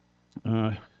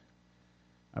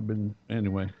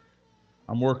 Anyway,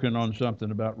 I'm working on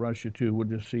something about Russia too. We'll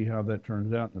just see how that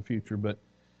turns out in the future, but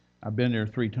I've been there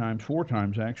 4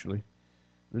 times actually.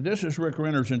 This is Rick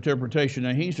Renner's interpretation.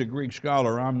 Now, he's a Greek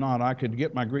scholar. I'm not. I could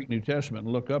get my Greek New Testament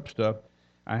and look up stuff.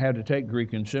 I had to take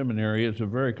Greek in seminary. It's a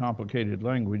very complicated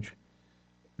language.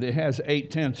 It has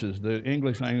 8 tenses. The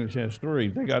English language has 3.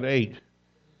 They got 8.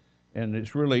 And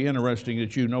it's really interesting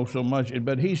that you know so much.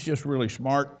 But he's just really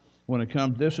smart when it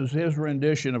comes. This is his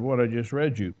rendition of what I just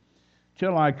read you.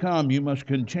 Till I come, you must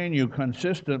continue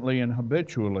consistently and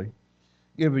habitually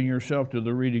giving yourself to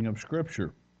the reading of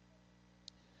Scripture,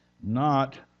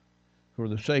 not for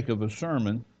the sake of a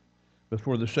sermon, but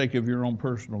for the sake of your own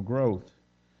personal growth.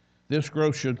 This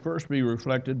growth should first be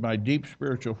reflected by deep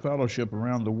spiritual fellowship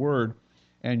around the Word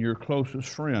and your closest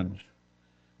friends.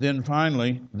 Then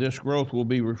finally, this growth will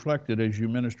be reflected as you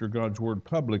minister God's Word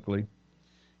publicly.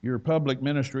 Your public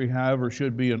ministry, however,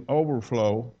 should be an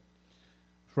overflow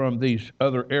from these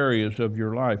other areas of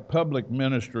your life. Public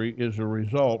ministry is a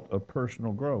result of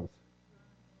personal growth.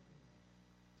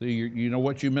 See, you know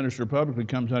what you minister publicly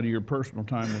comes out of your personal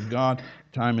time with God,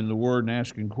 time in the Word and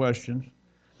asking questions.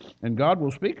 And God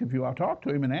will speak if you will talk to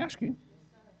Him and ask Him.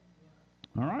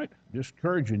 All right, just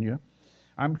encouraging you.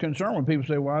 I'm concerned when people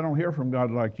say, well, I don't hear from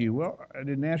God like you. Well, I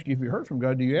didn't ask you if you heard from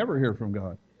God. Do you ever hear from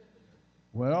God?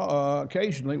 Well,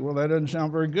 occasionally. Well, that doesn't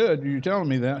sound very good. You're telling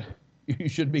me that. You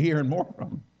should be hearing more from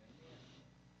Him.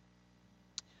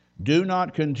 Do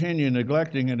not continue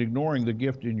neglecting and ignoring the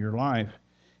gift in your life.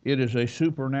 It is a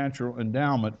supernatural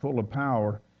endowment full of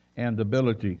power and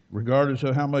ability. Regardless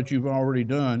of how much you've already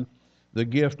done, the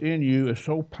gift in you is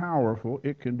so powerful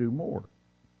it can do more.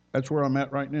 That's where I'm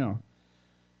at right now.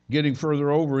 Getting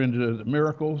further over into the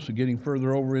miracles, getting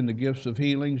further over in the gifts of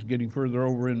healings, getting further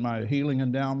over in my healing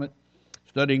endowment,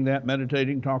 studying that,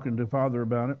 meditating, talking to Father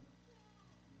about it.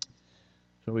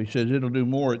 So he says it'll do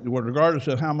more. Regardless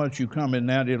of how much you come in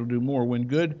that, it'll do more.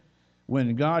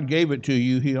 When God gave it to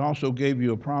you, He also gave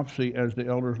you a prophecy as the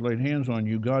elders laid hands on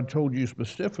you. God told you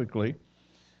specifically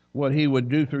what He would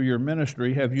do through your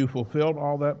ministry. Have you fulfilled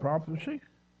all that prophecy?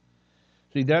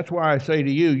 See, that's why I say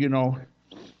to you,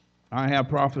 I have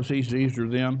prophecies. These are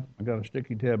them. I got a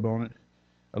sticky tab on it.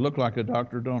 I look like a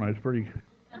doctor, don't I? It's pretty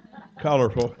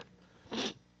colorful.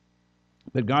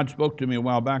 But God spoke to me a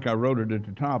while back. I wrote it at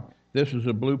the top. This is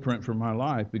a blueprint for my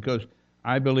life, because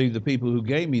I believe the people who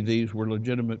gave me these were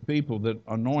legitimate people that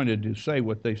anointed to say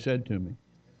what they said to me,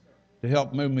 to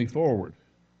help move me forward.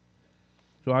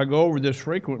 So I go over this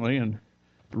frequently and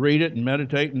read it and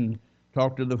meditate and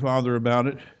talk to the Father about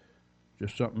it.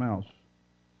 Just something else.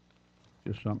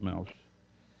 Just something else.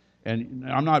 And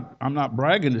I'm not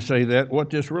bragging to say that. What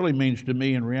this really means to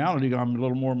me in reality, I'm a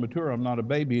little more mature. I'm not a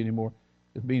baby anymore.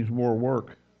 It means more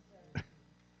work.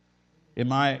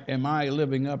 Am I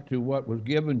living up to what was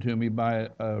given to me by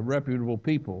reputable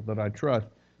people that I trust?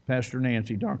 Pastor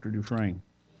Nancy, Dr. Dufresne,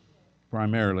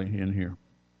 primarily in here.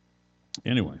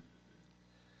 Anyway,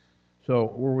 so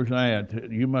where was I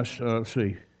at? You must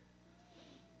see.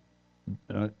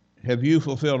 Have you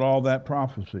fulfilled all that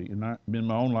prophecy? And in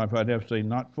my own life, I'd have to say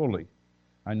not fully.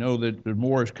 I know that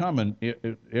more is coming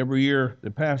every year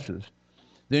that passes.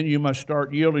 Then you must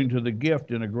start yielding to the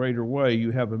gift in a greater way.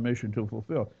 You have a mission to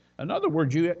fulfill. In other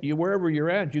words, you wherever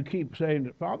you're at, you keep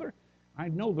saying, Father, I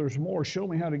know there's more. Show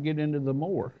me how to get into the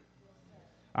more.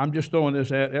 I'm just throwing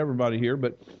this at everybody here,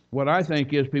 but what I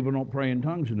think is people don't pray in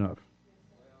tongues enough.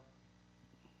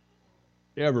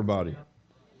 Everybody.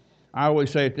 I always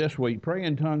say it this way, pray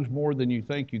in tongues more than you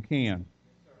think you can.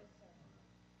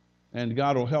 And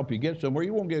God will help you get somewhere.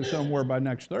 You won't get somewhere by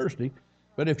next Thursday,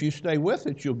 but if you stay with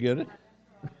it, you'll get it.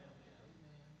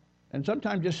 And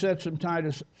sometimes just set some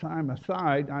time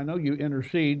aside. I know you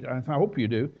intercede, I hope you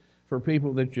do, for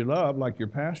people that you love, like your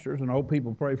pastors, and I hope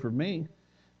people pray for me.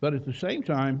 But at the same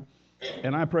time,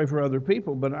 and I pray for other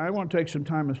people, but I want to take some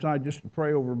time aside just to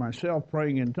pray over myself,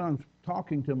 praying in tongues,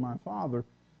 talking to my Father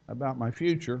about my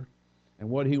future and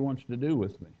what He wants to do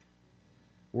with me,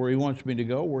 where He wants me to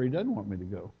go, where He doesn't want me to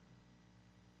go.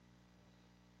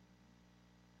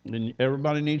 And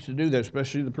everybody needs to do that,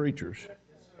 especially the preachers.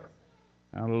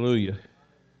 Hallelujah.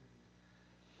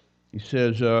 He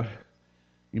says,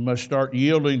 you must start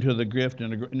yielding to the gift.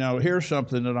 Now, here's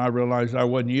something that I realized I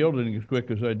wasn't yielding as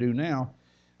quick as I do now.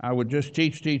 I would just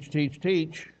teach.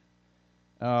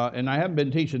 And I haven't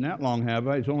been teaching that long, have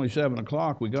I? It's only 7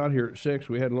 o'clock. We got here at 6.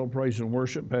 We had a little praise and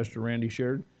worship. Pastor Randy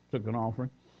shared, took an offering.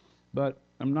 But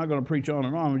I'm not going to preach on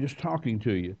and on. I'm just talking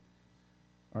to you.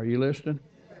 Are you listening?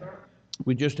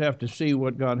 We just have to see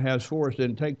what God has for us,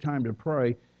 then take time to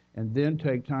pray, and then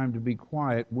take time to be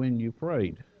quiet when you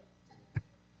prayed.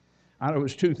 I think it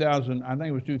was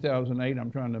 2008,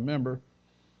 I'm trying to remember.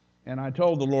 And I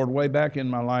told the Lord way back in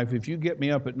my life, if you get me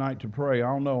up at night to pray,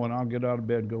 I'll know and I'll get out of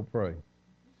bed and go pray.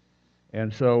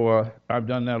 And so I've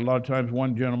done that a lot of times.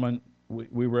 One gentleman,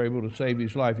 we were able to save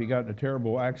his life. He got in a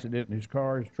terrible accident in his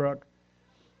car, his truck.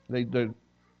 The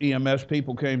EMS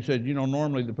people came and said,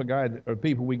 normally the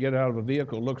people we get out of a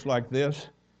vehicle looks like this.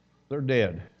 They're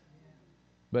dead.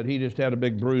 But he just had a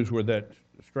big bruise where that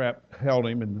strap held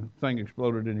him and the thing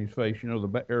exploded in his face,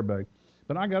 the airbag.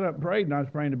 But I got up and prayed, and I was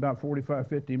praying about 45,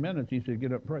 50 minutes. He said,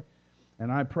 get up and pray.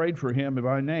 And I prayed for him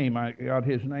by name. I got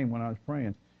his name when I was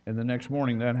praying. And the next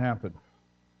morning that happened.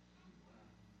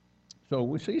 So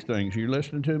we see things. You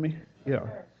listening to me? Yeah.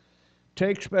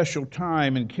 Take special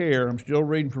time and care. I'm still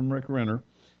reading from Rick Renner.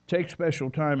 Take special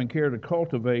time and care to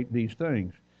cultivate these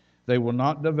things. They will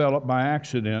not develop by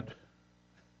accident.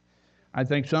 I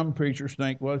think some preachers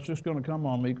think, well, it's just going to come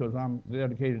on me because I'm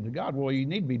dedicated to God. Well, you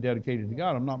need to be dedicated to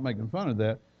God. I'm not making fun of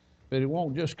that. But it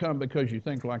won't just come because you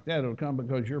think like that. It'll come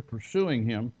because you're pursuing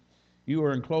Him. You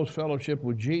are in close fellowship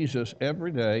with Jesus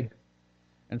every day.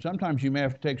 And sometimes you may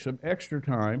have to take some extra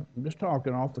time. I'm just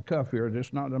talking off the cuff here,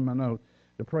 just not in my note,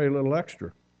 to pray a little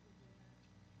extra.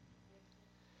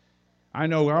 I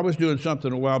know I was doing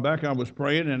something a while back. I was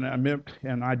praying, and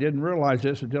I didn't realize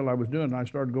this until I was doing it. I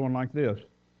started going like this.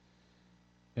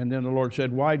 And then the Lord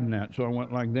said, widen that. So I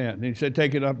went like that. And He said,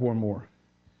 take it up one more.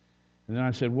 And then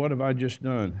I said, what have I just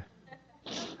done?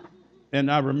 And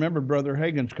I remember Brother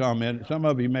Hagin's comment. Some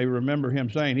of you may remember him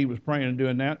saying he was praying and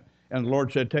doing that. And the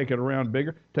Lord said, take it around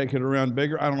bigger, take it around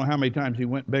bigger. I don't know how many times he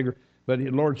went bigger. But the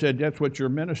Lord said, that's what your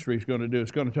ministry is going to do.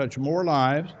 It's going to touch more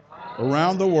lives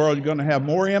around the world. You're going to have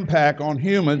more impact on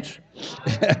humans.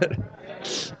 And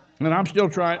I'm still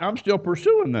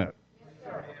pursuing that.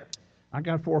 I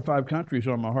got 4 or 5 countries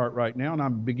on my heart right now, and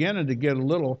I'm beginning to get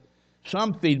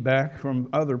some feedback from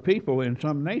other people in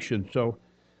some nations. So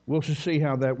we'll just see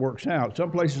how that works out.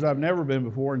 Some places I've never been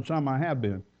before, and some I have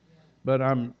been. But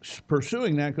I'm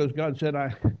pursuing that because God said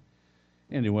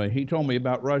anyway, He told me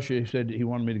about Russia. He said He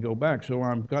wanted me to go back. So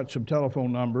I've got some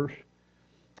telephone numbers,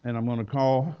 and I'm going to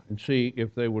call and see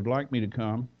if they would like me to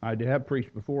come. I have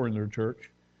preached before in their church.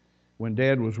 When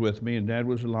Dad was with me and Dad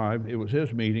was alive, it was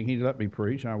his meeting. He let me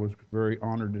preach. I was very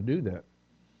honored to do that.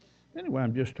 Anyway,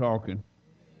 I'm just talking.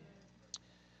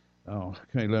 Oh,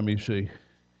 okay, let me see.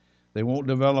 They won't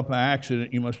develop by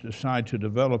accident. You must decide to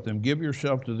develop them. Give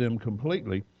yourself to them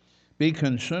completely. Be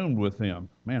consumed with them.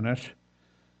 Man, that's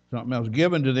something else.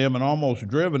 Given to them and almost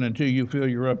driven until you feel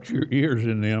you're up to your ears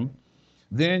in them.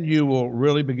 Then you will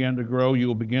really begin to grow. You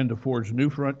will begin to forge new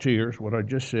frontiers, what I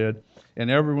just said, and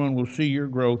everyone will see your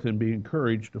growth and be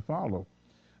encouraged to follow.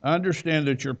 Understand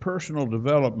that your personal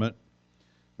development,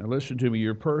 now listen to me,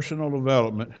 your personal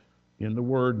development in the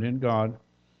Word and in God,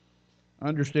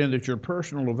 understand that your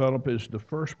personal development is the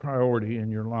first priority in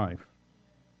your life.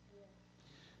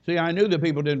 See, I knew that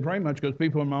people didn't pray much because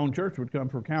people in my own church would come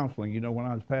for counseling. When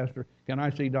I was pastor, can I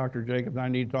see Dr. Jacobs? I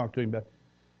need to talk to him about.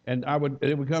 And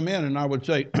it would come in, and I would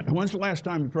say, when's the last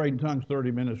time you prayed in tongues 30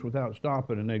 minutes without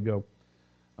stopping? And they'd go,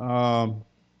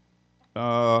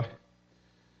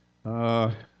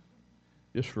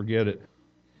 just forget it.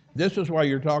 This is why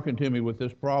you're talking to me with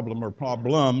this problem, or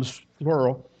problems,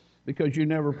 plural, because you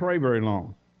never pray very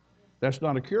long. That's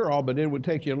not a cure-all, but it would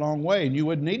take you a long way, and you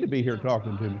wouldn't need to be here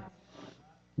talking to me.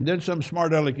 And then some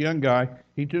smart aleck young guy,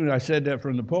 he knew I said that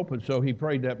from the pulpit, so he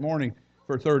prayed that morning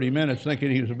for 30 minutes thinking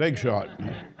he was a big shot.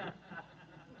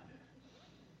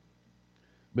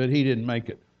 But he didn't make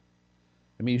it.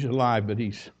 I mean, he's alive, but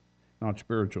he's not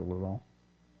spiritual at all.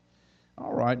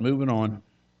 All right, moving on.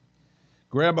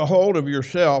 Grab a hold of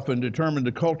yourself and determine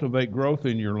to cultivate growth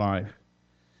in your life.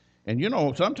 And you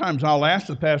know, sometimes I'll ask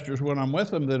the pastors when I'm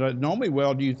with them that know me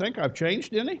well, do you think I've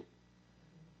changed any?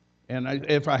 And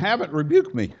if I haven't,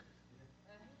 rebuke me.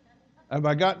 Have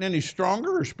I gotten any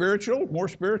stronger or more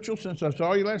spiritual since I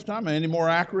saw you last time? Any more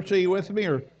accuracy with me?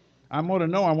 Or I want to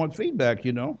know, I want feedback,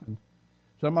 you know. And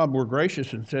some of them were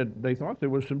gracious and said they thought there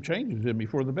was some changes in me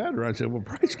for the better. I said, well,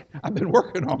 praise God, I've been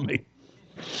working on me.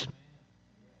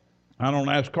 I don't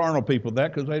ask carnal people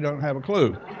that because they don't have a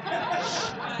clue.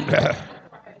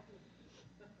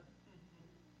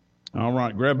 All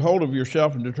right, grab hold of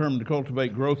yourself and determine to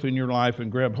cultivate growth in your life and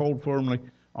grab hold firmly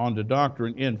onto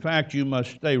doctrine. In fact, you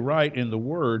must stay right in the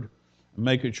Word and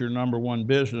make it your number one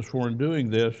business, for in doing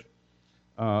this,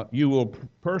 you will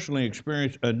personally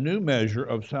experience a new measure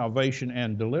of salvation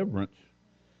and deliverance,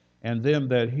 and them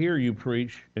that hear you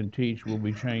preach and teach will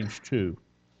be changed too.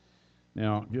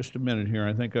 Now, just a minute here.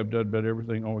 I think I've done about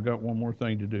everything. Oh, I got one more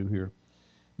thing to do here.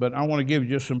 But I want to give you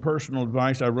just some personal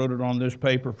advice. I wrote it on this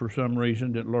paper for some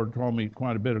reason that the Lord told me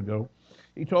quite a bit ago.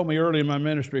 He told me early in my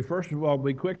ministry, first of all,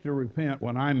 be quick to repent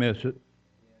when I miss it.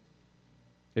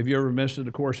 Have you ever missed it?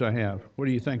 Of course I have. What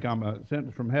do you think? I'm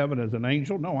sent from heaven as an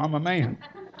angel? No, I'm a man.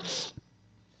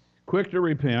 Quick to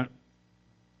repent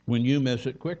when you miss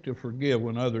it. Quick to forgive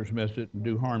when others miss it and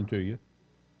do harm to you.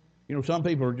 You know, some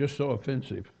people are just so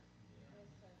offensive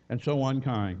and so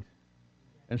unkind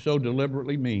and so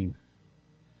deliberately mean.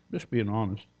 Just being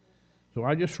honest. So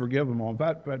I just forgive them all. In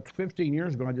fact, about 15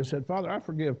 years ago, I just said, Father, I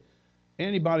forgive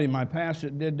anybody in my past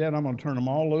that did that. I'm going to turn them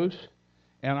all loose.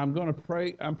 And I'm going to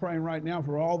pray. I'm praying right now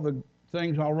for all the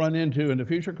things I'll run into in the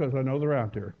future because I know they're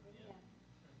out there.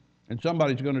 And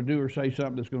somebody's going to do or say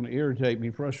something that's going to irritate me,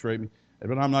 frustrate me.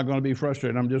 But I'm not going to be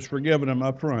frustrated. I'm just forgiving them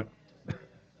up front.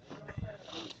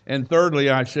 And thirdly,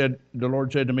 the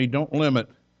Lord said to me, don't limit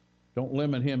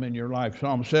him in your life.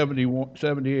 Psalm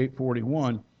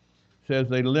 78:41 says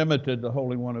they limited the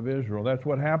Holy One of Israel. That's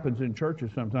what happens in churches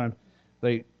sometimes.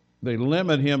 They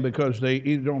limit him because they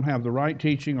either don't have the right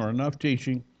teaching or enough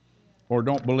teaching or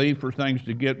don't believe for things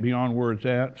to get beyond where it's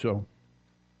at, so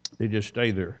they just stay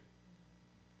there.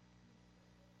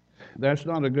 That's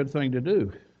not a good thing to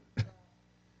do.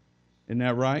 Isn't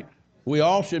that right? We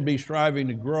all should be striving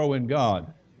to grow in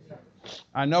God.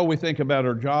 I know we think about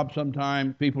our job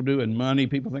sometimes. People do, and money.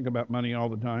 People think about money all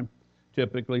the time,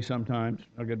 typically sometimes.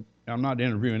 I'm not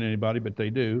interviewing anybody, but they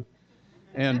do.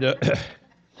 And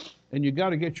and you got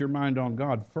to get your mind on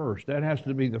God first. That has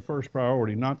to be the first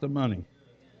priority, not the money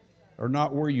or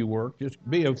not where you work. Just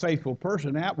be a faithful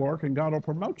person at work, and God will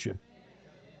promote you.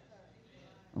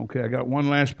 Okay, I got one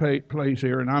last place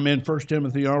here, and I'm in 1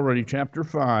 Timothy already, chapter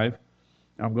 5.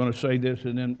 I'm going to say this,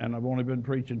 and I've only been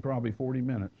preaching probably 40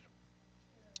 minutes.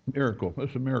 Miracle.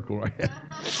 That's a miracle right there.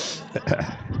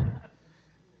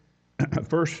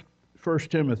 1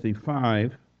 Timothy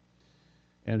 5,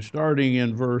 and starting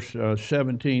in verse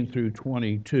 17 through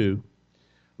 22.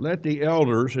 Let the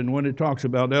elders, and when it talks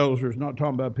about elders, it's not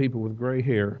talking about people with gray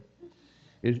hair,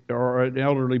 or an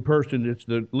elderly person. It's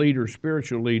the leaders,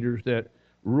 spiritual leaders that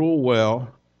rule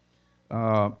well,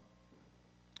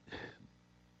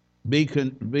 be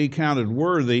counted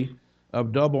worthy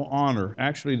of double honor.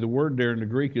 Actually, the word there in the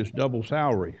Greek is double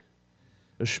salary,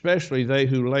 especially they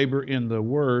who labor in the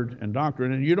word and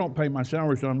doctrine. And you don't pay my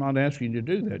salary, so I'm not asking you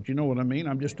to do that. You know what I mean?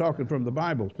 I'm just talking from the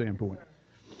Bible standpoint.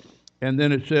 And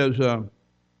then it says,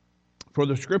 for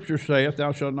the scripture saith,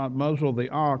 thou shalt not muzzle the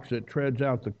ox that treads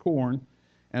out the corn,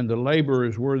 and the laborer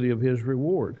is worthy of his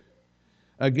reward.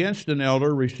 Against an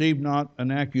elder receive not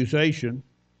an accusation.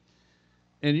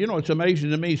 And you know, it's amazing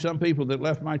to me, some people that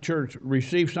left my church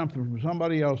received something from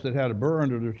somebody else that had a burr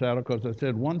under their saddle because I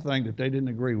said one thing that they didn't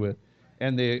agree with,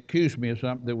 and they accused me of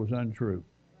something that was untrue.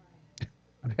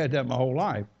 I've had that my whole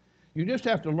life. You just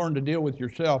have to learn to deal with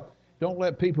yourself. Don't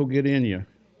let people get in you.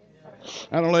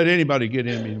 I don't let anybody get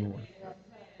in me anymore.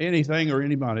 Anything or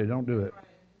anybody, don't do it.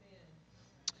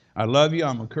 I love you.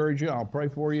 I'll encourage you. I'll pray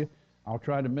for you. I'll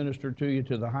try to minister to you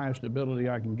to the highest ability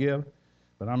I can give.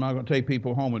 But I'm not going to take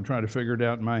people home and try to figure it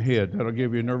out in my head. That'll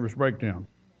give you a nervous breakdown.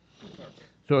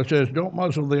 So it says, don't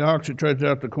muzzle the ox that treads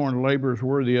out the corn, the laborer is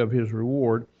worthy of his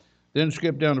reward. Then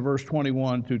skip down to verse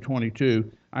 21 through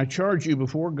 22. I charge you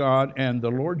before God and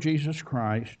the Lord Jesus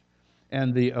Christ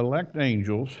and the elect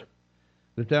angels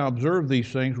that thou observe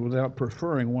these things without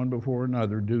preferring one before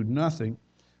another. Do nothing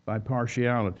by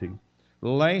partiality.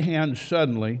 Lay hands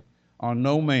suddenly on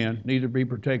no man, neither be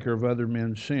partaker of other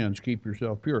men's sins. Keep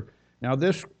yourself pure. Now,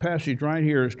 this passage right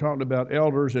here is talking about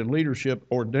elders and leadership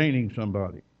ordaining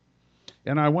somebody.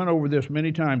 And I went over this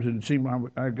many times, and it seemed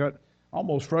I got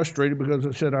almost frustrated because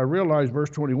it said, I realized,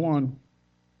 verse 21,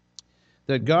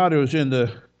 that God was in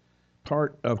the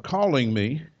part of calling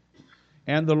me,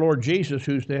 and the Lord Jesus,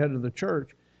 who's the head of the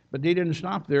church, but he didn't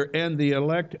stop there, and the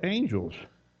elect angels.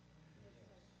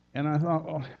 And I thought,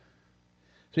 oh,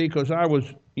 see, because I was,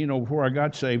 before I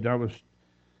got saved, I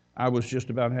was just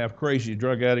about half crazy,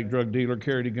 drug addict, drug dealer,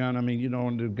 carried a gun. I mean,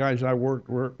 and the guys I were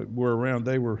around,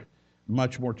 they were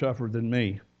much more tougher than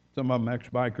me. Some of them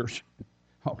ex-bikers,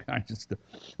 all kinds of stuff.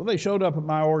 Well, they showed up at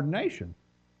my ordination.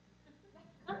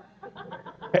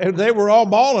 And they were all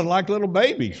bawling like little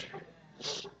babies.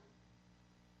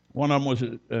 One of them was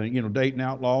a Dayton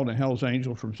outlaw and a Hell's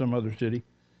Angel from some other city.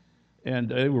 And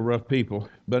they were rough people.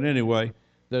 But anyway,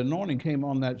 the anointing came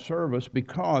on that service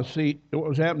because, see, what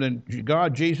was happening,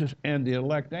 God, Jesus, and the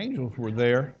elect angels were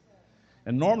there.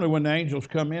 And normally when the angels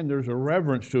come in, there's a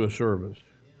reverence to a service.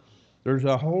 There's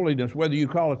a holiness, whether you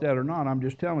call it that or not. I'm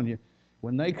just telling you,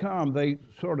 when they come, they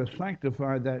sort of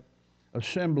sanctify that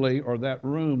assembly or that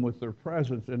room with their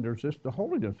presence, and there's just the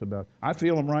holiness about it. I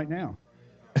feel them right now.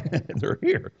 They're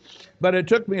here. But it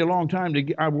took me a long time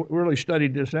I really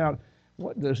studied this out.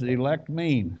 What does the elect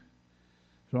mean?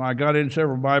 So I got in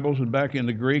several Bibles and back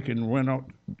into Greek and went on,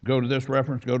 go to this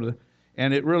reference,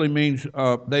 and it really means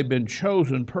they've been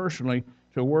chosen personally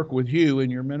to work with you in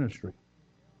your ministry.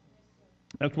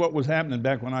 That's what was happening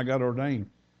back when I got ordained.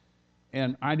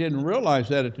 And I didn't realize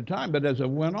that at the time, but as I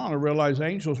went on, I realized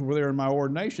angels were there in my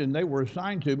ordination. They were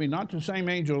assigned to me, not the same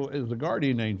angel as the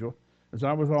guardian angel, as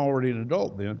I was already an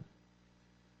adult then,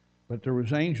 but there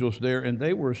was angels there, and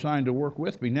they were assigned to work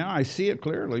with me. Now I see it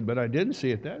clearly, but I didn't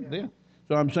see it then.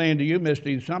 So I'm saying to you,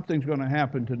 Misty, something's going to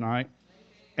happen tonight,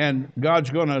 and God's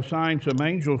going to assign some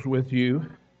angels with you,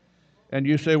 and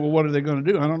you say, well, what are they going to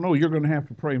do? I don't know. You're going to have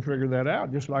to pray and figure that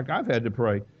out, just like I've had to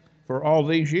pray for all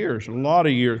these years, a lot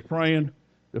of years, praying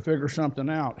to figure something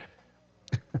out.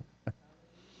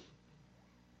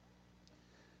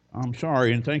 I'm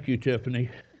sorry, and thank you, Tiffany.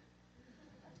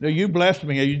 No, you blessed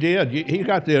me. You did. He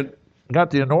got the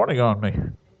anointing on me.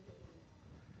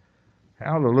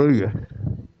 Hallelujah.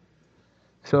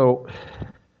 So,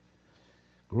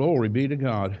 glory be to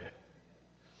God.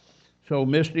 So,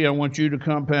 Misty, I want you to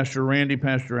come. Pastor Randy,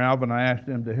 Pastor Alvin, I asked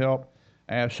them to help.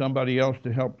 I asked somebody else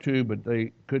to help too, but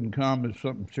they couldn't come as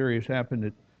something serious happened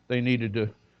that they needed to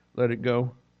let it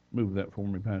go. Move that for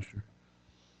me, Pastor.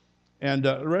 And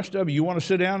the rest of you want to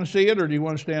sit down and see it, or do you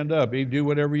want to stand up? You do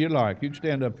whatever you like. You can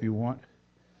stand up if you want.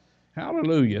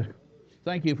 Hallelujah.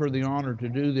 Thank you for the honor to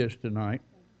do this tonight.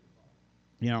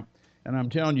 Yeah, and I'm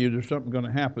telling you, there's something going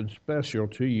to happen special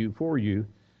to you, for you,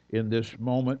 in this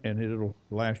moment, and it'll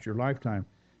last your lifetime,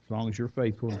 as long as you're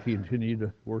faithful and continue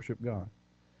to worship God.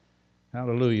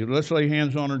 Hallelujah. Let's lay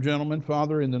hands on her, gentlemen.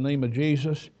 Father, in the name of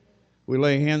Jesus, we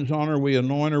lay hands on her. We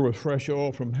anoint her with fresh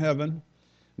oil from heaven.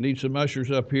 Need some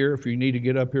ushers up here if you need to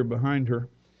get up here behind her.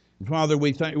 And Father,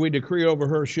 we decree over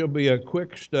her she'll be a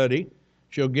quick study.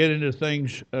 She'll get into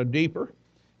things deeper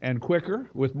and quicker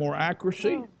with more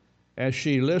accuracy as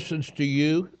she listens to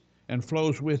you and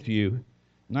flows with you.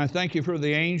 And I thank you for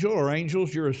the angel or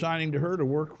angels you're assigning to her to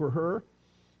work for her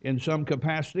in some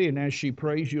capacity. And as she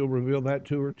prays, you'll reveal that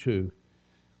to her too.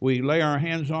 We lay our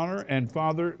hands on her, and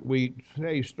Father, we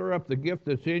say, stir up the gift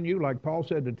that's in you, like Paul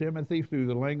said to Timothy, through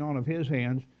the laying on of his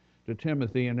hands to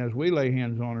Timothy. And as we lay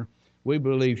hands on her, we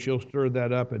believe she'll stir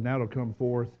that up, and that'll come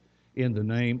forth in the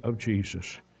name of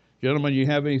Jesus. Gentlemen, you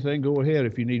have anything? Go ahead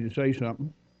if you need to say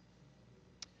something.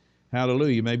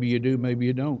 Hallelujah. Maybe you do, maybe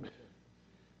you don't.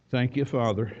 Thank you,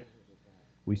 Father.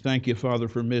 We thank you, Father,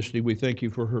 for Misty. We thank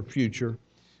you for her future.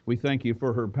 We thank you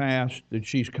for her past, that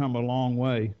she's come a long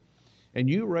way. And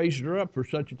you raised her up for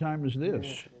such a time as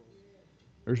this.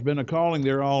 There's been a calling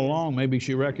there all along. Maybe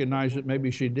she recognized it,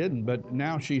 maybe she didn't, but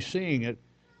now she's seeing it,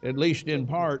 at least in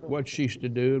part, what she's to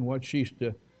do and what she's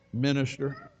to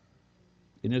minister.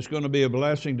 And it's going to be a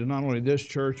blessing to not only this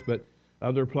church, but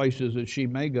other places that she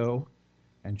may go.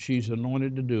 And she's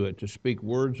anointed to do it, to speak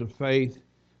words of faith,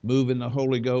 move in the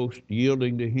Holy Ghost,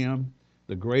 yielding to Him,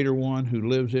 the greater one who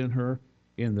lives in her,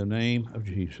 in the name of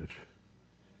Jesus.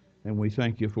 And we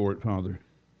thank you for it, Father,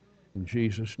 in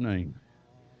Jesus' name.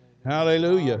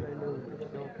 Hallelujah.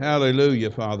 Hallelujah,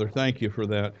 Father. Thank you for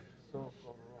that.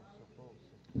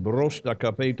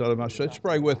 Let's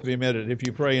pray with me a minute if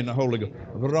you pray in the Holy Ghost.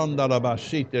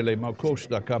 Vrondalabasitele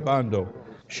makosta kapando.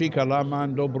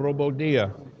 Shikalamando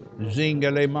brobodia.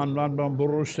 Zingale manlambam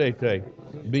burusete.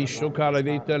 Bisto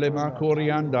calavita le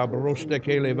macorianda, broste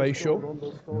che le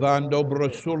vescio, vando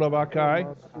brosula vacai,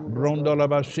 brondo la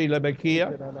basila becchia,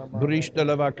 brista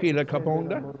la vacchila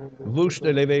caponda,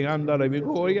 vuste le veanda le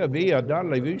vigoria, via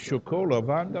dalle viscio cola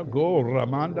vanda, go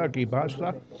ramanda chi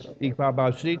basta, i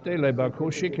pabasite le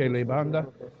bacushi che le banda,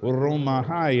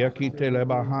 romahaya chi te le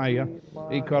bahaya,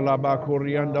 i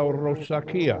calabacorianda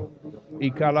rossachia,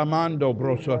 i calamando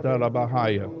brosata la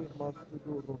bahaya.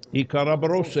 I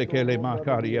carabrose che le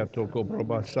macaria tocco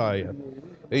probassaia.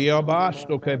 E io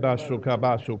basto che basso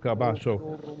cabasso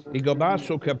cabasso. I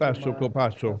gabasso cabasso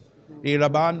copasso. E la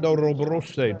bando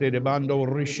robrosse, te le bando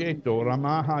riscetto,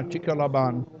 ramaha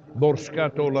cicalaban,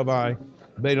 borscato lavai.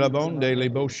 Belabonde le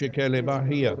bosce che le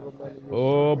bahia.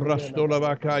 Oh, brastola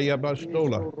vacaia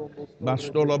bastola.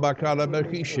 Bastola bacala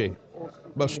bechisce.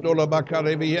 Bastola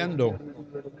bacale viendo.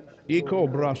 Iko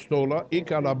brastola,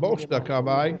 ikalabosta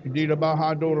kavai,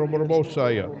 dilabahadoro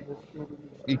borbosaya.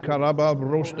 Ikalaba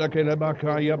brosta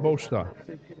kelebakaya bosta.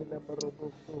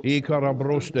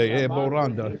 Ikarabroste e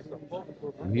boranda.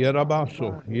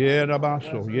 Yerabaso,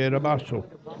 yerabaso, yerabaso,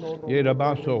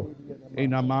 yerabaso.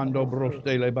 Inamando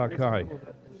broste lebakai.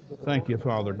 Thank you,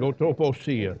 Father. Go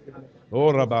toposia.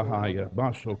 Ora bahaya,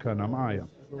 baso kanamaya.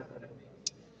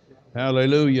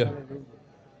 Hallelujah.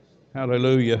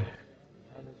 Hallelujah.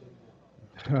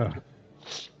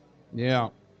 Yeah,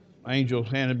 angels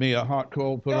handed me a hot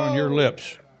coal, put on your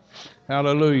lips.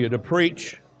 Hallelujah. To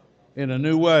preach in a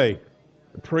new way,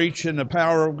 to preach in the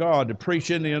power of God, to preach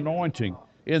in the anointing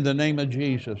in the name of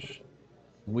Jesus.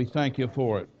 We thank you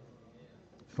for it.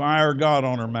 Fire of God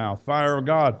on her mouth, fire of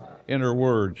God in her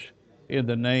words in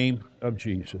the name of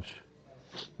Jesus.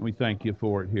 We thank you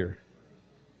for it here.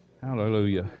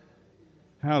 Hallelujah.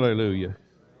 Hallelujah.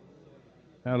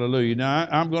 Hallelujah. Now,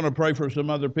 I'm going to pray for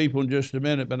some other people in just a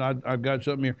minute, but I've got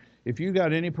something here. If you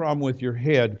got any problem with your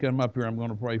head, come up here. I'm going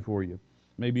to pray for you.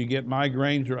 Maybe you get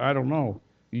migraines or I don't know.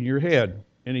 In your head,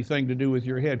 anything to do with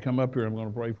your head, come up here. I'm going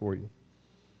to pray for you.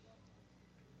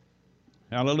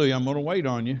 Hallelujah. I'm going to wait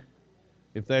on you.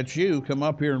 If that's you, come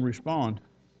up here and respond.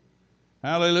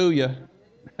 Hallelujah.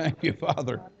 Thank you,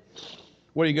 Father.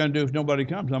 What are you going to do if nobody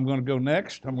comes? I'm going to go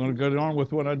next. I'm going to go on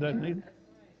with what I didn't need.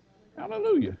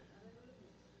 Hallelujah.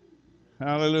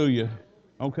 Hallelujah.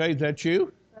 Okay, is that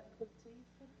you?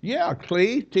 Yeah,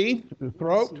 teeth,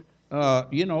 throat,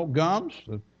 gums.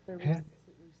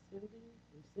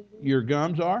 Your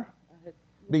gums are?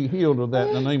 Be healed of that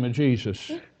in the name of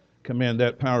Jesus. Command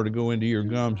that power to go into your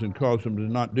gums and cause them to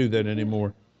not do that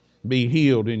anymore. Be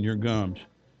healed in your gums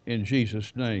in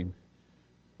Jesus' name.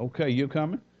 Okay, you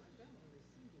coming?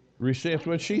 That's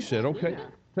what she said. Okay,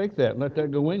 take that. Let that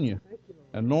go in you.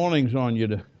 Anointing's on you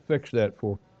to fix that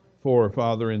for her,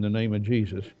 Father, in the name of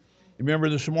Jesus. Remember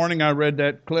this morning I read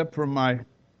that clip from my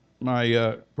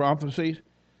prophecies?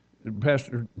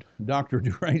 Pastor Dr.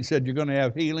 Durain said you're going to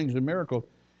have healings and miracles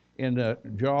in the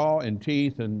jaw and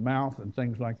teeth and mouth and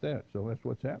things like that. So that's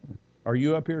what's happening. Are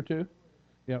you up here too?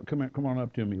 Yeah, come on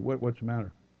up to me. What's the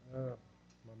matter? My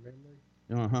memory.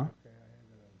 Uh-huh. Okay, I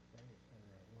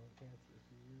had lung cancer a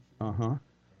few years ago. Uh-huh. And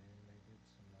they did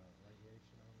some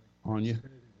radiation on me. On you? They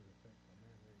said it would affect my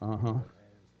memory. Uh-huh.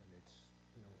 And it's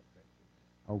still affected.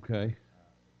 Okay.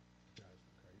 Drives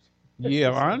me crazy.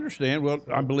 Yeah, I understand. Well,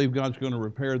 I believe God's going to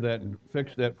repair that and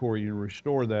fix that for you and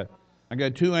restore that. I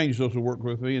got two angels who worked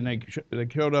with me, and they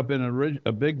showed up in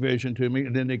a big vision to me,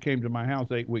 and then they came to my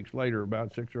house 8 weeks later,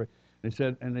 about 6 or 8. They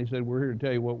said, we're here to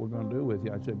tell you what we're going to do with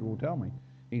you. I said, well, tell me.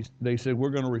 They said, we're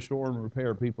going to restore and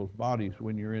repair people's bodies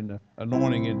when you're in the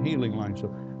anointing and healing line. So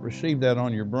receive that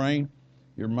on your brain,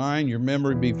 your mind, your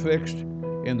memory be fixed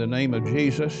in the name of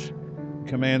Jesus.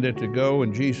 Command it to go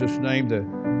in Jesus' name. The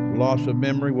loss of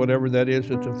memory, whatever that is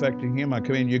that's affecting him, I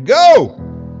command you, go!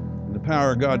 And the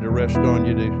power of God to rest on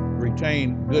you to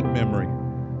retain good memory,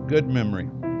 good memory,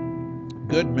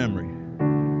 good memory.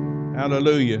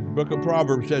 Hallelujah. The book of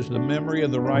Proverbs says the memory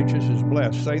of the righteous is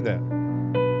blessed. Say that.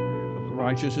 The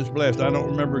righteous is blessed. I don't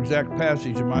remember exact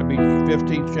passage. It might be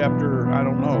 15th chapter, or I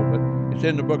don't know, but it's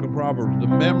in the book of Proverbs. The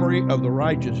memory of the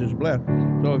righteous is blessed.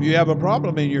 So if you have a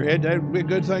problem in your head, that would be a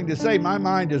good thing to say. My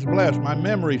mind is blessed. My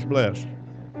memory's blessed.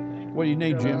 What do you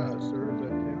need, Jim? Sir, does that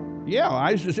count? Yeah,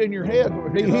 eyes is in your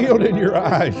head. Be healed in your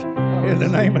eyes in the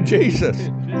name of Jesus.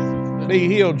 Be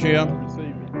healed, Jim.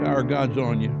 Power of God's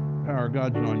on you. Power of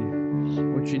God's on you.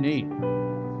 What you need?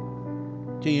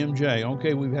 TMJ.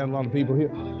 Okay, we've had a lot of people here.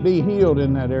 Be healed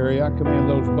in that area. I command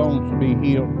those bones to be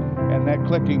healed and that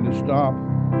clicking to stop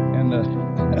in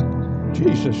the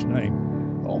Jesus' name.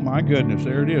 Oh my goodness,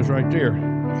 there it is right there.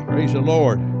 Praise the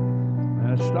Lord.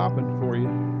 That's stopping for you.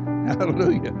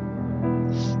 Hallelujah.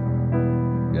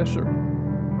 Yes, sir.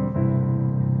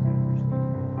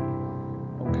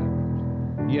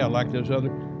 Yeah, like those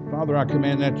other. Father, I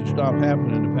command that to stop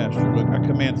happening to Pastor Luke. I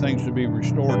command things to be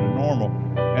restored to normal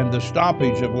and the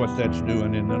stoppage of what that's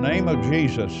doing in the name of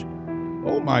Jesus.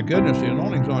 Oh my goodness, the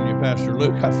anointing's on you, Pastor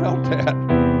Luke. I felt that.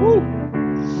 Woo!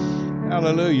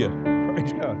 Hallelujah.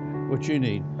 Praise God. What you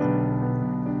need?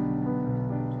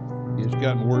 It's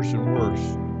gotten worse and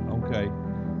worse. Okay.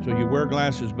 So you wear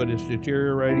glasses, but it's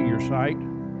deteriorating your sight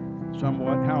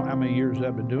somewhat. How many years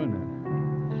have been doing that?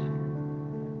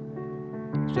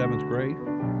 7th grade?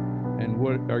 And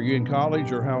what, are you in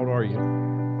college or how old are you?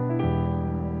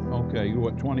 Okay, you're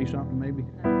what, 20-something maybe?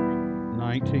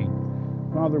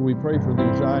 19. Father, we pray for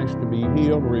these eyes to be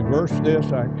healed. Reverse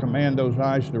this. I command those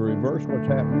eyes to reverse what's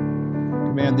happening.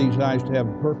 Command these eyes to have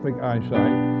perfect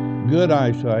eyesight, good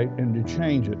eyesight, and to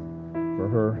change it for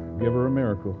her. Give her a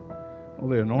miracle. Well,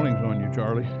 the anointing's on you,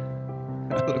 Charlie.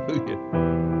 Hallelujah.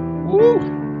 Woo!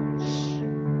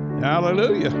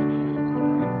 Hallelujah.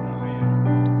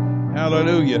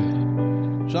 Hallelujah.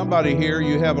 Somebody here,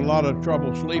 you have a lot of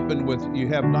trouble sleeping with, you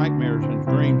have nightmares and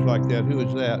dreams like that. Who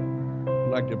is that? I'd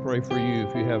like to pray for you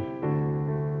if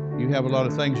you have a lot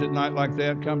of things at night like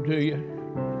that come to you.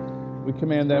 We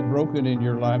command that broken in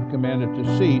your life, command it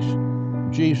to cease.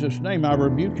 In Jesus' name, I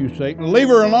rebuke you, Satan. Leave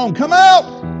her alone. Come out!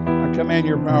 I command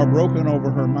your power broken over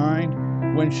her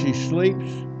mind when she sleeps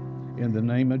in the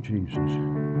name of Jesus.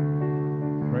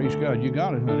 Praise God. You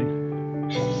got it, honey.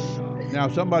 Now,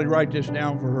 somebody write this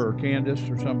down for her, Candace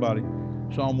or somebody.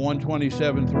 Psalm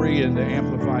 127:3 in the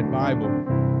Amplified Bible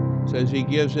says he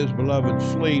gives his beloved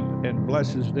sleep and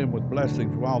blesses them with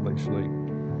blessings while they sleep.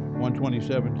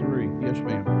 127:3. Yes,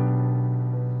 ma'am.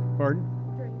 Pardon?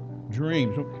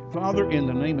 Dreams. Father, in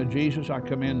the name of Jesus, I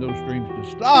command those dreams to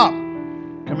stop.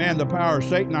 Command the power of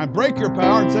Satan. I break your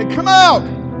power and say, come out!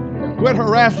 Quit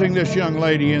harassing this young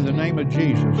lady in the name of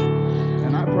Jesus.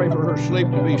 And I pray for her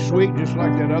sleep to be sweet, just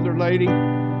like that other lady.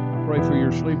 I pray for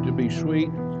your sleep to be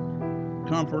sweet,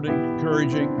 comforting,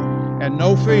 encouraging, and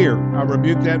no fear. I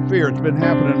rebuke that fear. It's been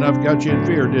happening enough, got you in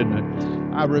fear, didn't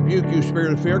it? I rebuke you,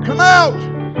 spirit of fear. Come out!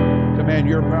 Command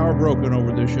your power broken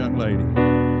over this young lady.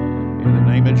 In the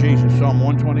name of Jesus. Psalm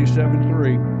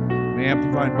 127:3, the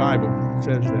Amplified Bible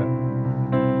says that.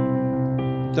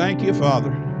 Thank you,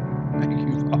 Father. Thank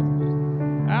you, Father.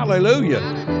 Hallelujah.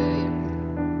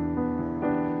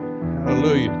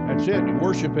 Hallelujah. That's it. You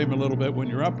worship him a little bit when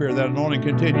you're up here. That anointing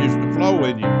continues to flow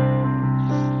with you.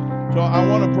 So I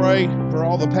want to pray for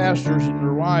all the pastors and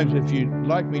their wives if you'd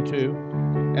like me to.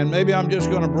 And maybe I'm just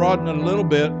going to broaden it a little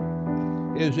bit.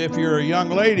 Is if you're a young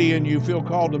lady and you feel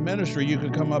called to ministry, you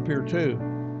can come up here too.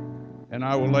 And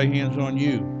I will lay hands on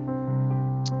you.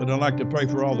 But I'd like to pray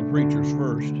for all the preachers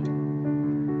first.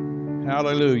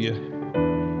 Hallelujah.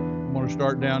 I'm going to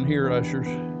start down here, ushers.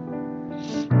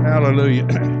 Hallelujah.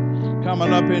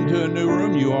 Coming up into a new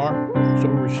room you are. So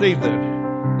receive that.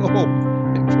 Oh,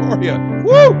 Victoria.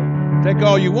 Woo! Take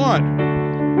all you want.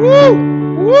 Woo!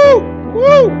 Woo!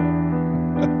 Woo!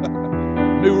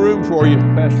 New room for you,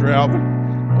 Pastor Alvin.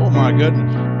 Oh my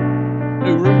goodness.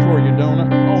 New room for you, Donna.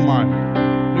 Oh my.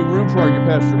 New room for you,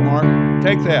 Pastor Mark.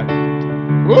 Take that.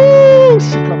 Woo!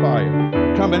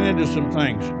 Shikabaya. Coming into some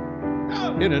things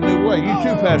in a new way. You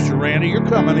too, Pastor Randy. You're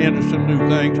coming into some new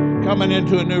things. Coming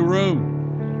into a new room.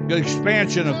 An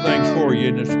expansion of things for you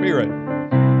in the Spirit.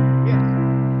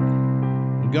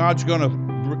 God's going to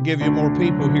give you more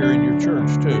people here in your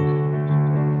church too.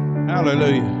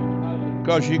 Hallelujah.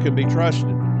 Because you can be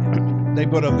trusted. They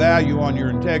put a value on your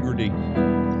integrity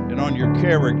and on your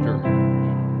character.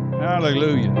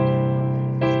 Hallelujah.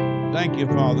 Thank you,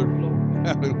 Father.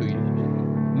 Hallelujah.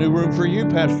 New room for you,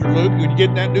 Pastor Luke. When you get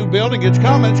in that new building, it's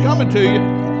coming to you.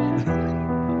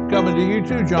 Coming to you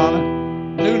too, Jonna.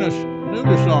 Newness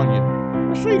on you.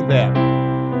 Receive that.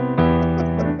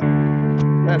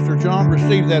 Pastor John,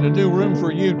 receive that. A new room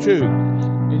for you too.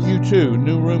 And you too,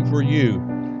 new room for you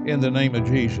in the name of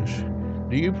Jesus.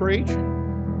 Do you preach?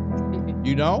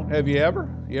 You don't? Have you ever?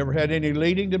 You ever had any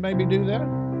leading to maybe do that?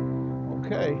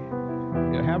 Okay.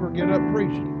 Yeah, have her get up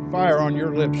preaching. Fire on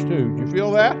your lips too. Do you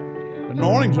feel that?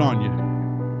 Anointing's on you.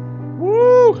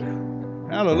 Woo!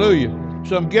 Hallelujah.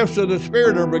 Some gifts of the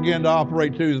Spirit are beginning to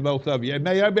operate too, both of you.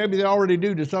 Maybe they already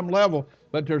do to some level,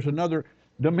 but there's another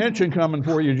dimension coming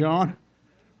for you, John.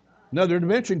 Another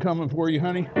dimension coming for you,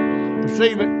 honey.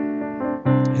 Receive it.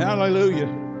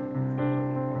 Hallelujah.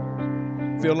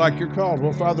 Feel like you're called.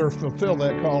 Well, Father, fulfill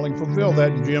that calling. Fulfill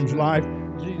that in Jim's life.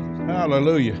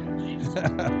 Hallelujah.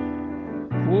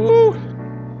 Woo.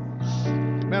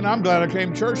 Man, I'm glad I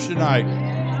came to church tonight.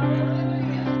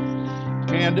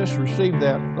 Candace, receive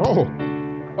that.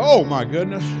 Oh my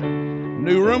goodness.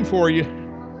 New room for you.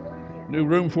 New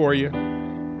room for you.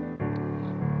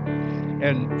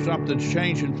 and something's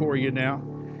changing for you now,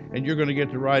 and you're going to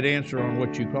get the right answer on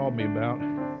what you called me about.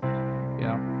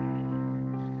 Yeah.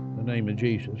 In the name of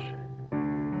Jesus.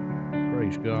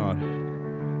 Praise God.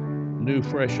 New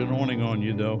fresh anointing on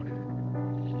you, though.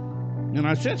 And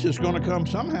I sense it's going to come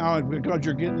somehow because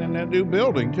you're getting in that new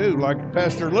building, too, like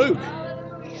Pastor Luke.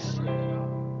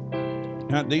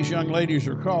 Now, these young ladies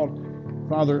are called.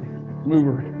 Father, move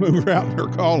her out in her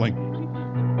calling.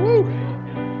 Woo!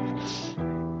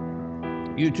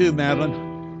 You too,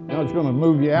 Madeline. God's going to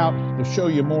move you out to show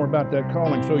you more about that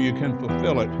calling so you can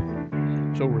fulfill it.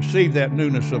 So receive that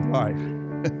newness of life.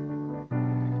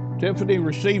 Tiffany,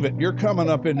 receive it. You're coming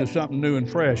up into something new and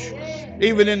fresh,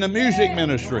 even in the music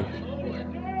ministry.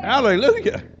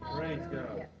 Hallelujah.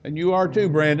 And you are too,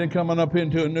 Brandon, coming up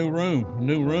into a new room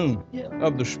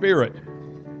of the Spirit.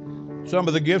 Some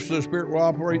of the gifts of the Spirit will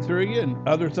operate through you, and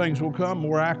other things will come,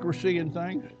 more accuracy and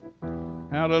things.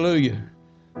 Hallelujah.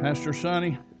 Pastor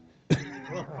Sonny,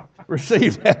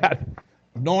 receive that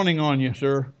anointing on you,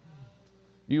 sir.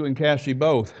 You and Cassie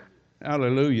both.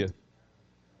 Hallelujah.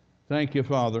 Thank you,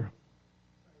 Father.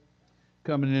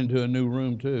 Coming into a new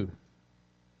room, too.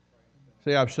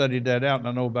 See, I've studied that out, and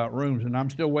I know about rooms, and I'm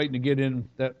still waiting to get in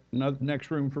that next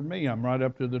room for me. I'm right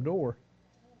up to the door.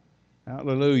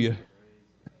 Hallelujah.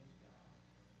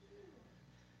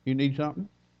 You need something?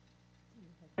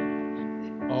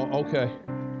 Oh, okay.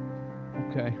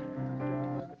 Okay.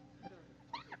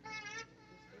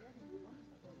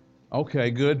 Okay,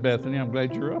 good, Bethany. I'm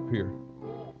glad you're up here.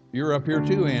 You're up here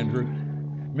too, Andrew.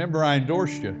 Remember, I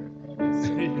endorsed you.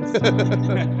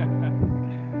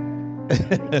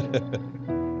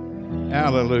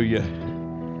 Hallelujah.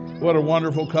 What a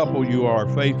wonderful couple you are,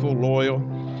 faithful, loyal.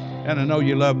 And I know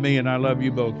you love me, and I love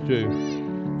you both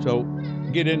too. So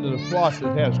get into the slot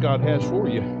that God has for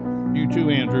you. You too,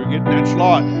 Andrew. Get in that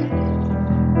slot.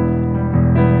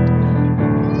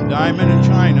 Diamond and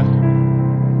China.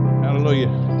 Hallelujah.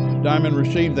 Diamond,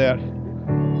 receive that.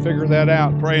 Figure that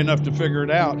out. Pray enough to figure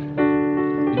it out.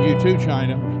 And you too,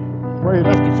 China. Pray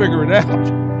enough to figure it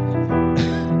out.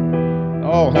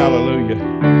 Oh, hallelujah.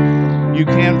 You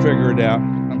can figure it out.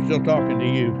 I'm still talking to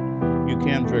you. You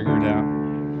can figure it out.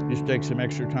 Just take some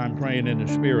extra time praying in the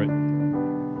Spirit.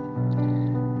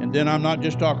 And then I'm not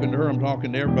just talking to her, I'm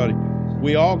talking to everybody.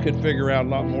 We all could figure out a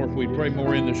lot more if we pray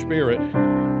more in the Spirit.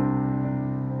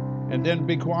 And then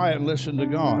be quiet and listen to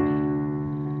God.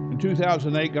 In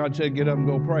 2008, God said, get up and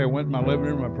go pray. I went in my living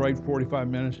room, I prayed for 45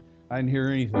 minutes. I didn't hear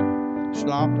anything.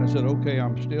 Stopped, I said, okay,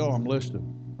 I'm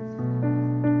listening.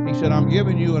 He said, I'm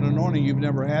giving you an anointing you've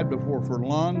never had before for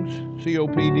lungs,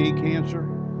 COPD, cancer,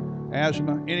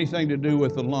 asthma, anything to do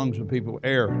with the lungs of people,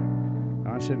 air. And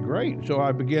I said, great. So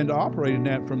I began to operate in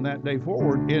that from that day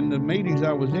forward. In the meetings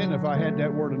I was in, if I had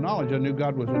that word of knowledge, I knew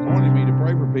God was anointing me to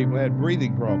pray for people who had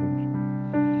breathing problems.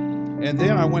 And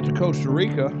then I went to Costa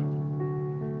Rica,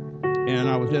 and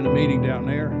I was in a meeting down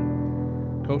there.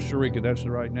 Costa Rica, that's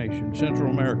the right nation. Central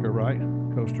America, right?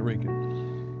 Costa Rica.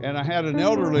 And I had an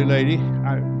elderly lady.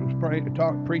 I was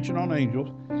preaching on angels,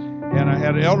 and I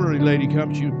had an elderly lady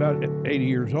come. She was about 80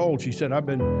 years old. She said, I've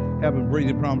been having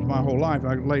breathing problems my whole life.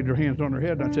 I laid her hands on her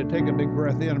head, and I said, take a big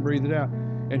breath in and breathe it out.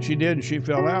 And she did, and she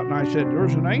fell out. And I said,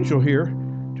 there's an angel here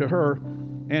to her,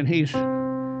 and he's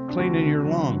cleaning your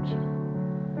lungs.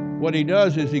 What he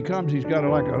does is he comes, he's got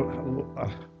like a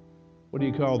what do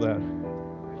you call that?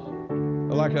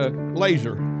 Like a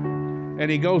laser. And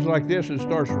he goes like this and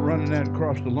starts running that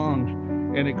across the lungs,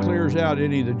 and it clears out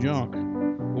any of the junk.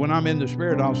 When I'm in the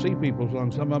Spirit, I'll see people's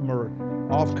lungs. Some of them are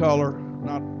off color,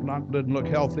 doesn't look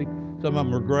healthy. Some of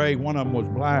them are gray. One of them was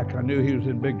black. I knew he was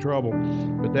in big trouble.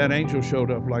 But that angel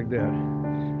showed up like that.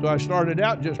 So I started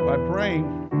out just by praying.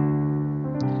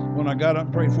 When I got up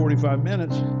and prayed 45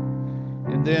 minutes,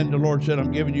 and then the Lord said,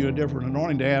 I'm giving you a different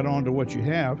anointing to add on to what you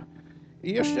have.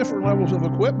 He has different levels of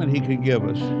equipment he can give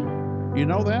us. You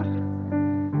know that?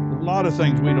 A lot of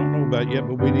things we don't know about yet,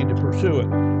 but we need to pursue it.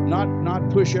 Not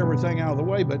push everything out of the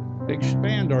way, but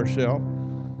expand ourselves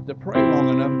to pray long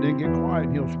enough and then get quiet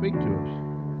and he'll speak to us.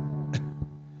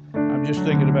 I'm just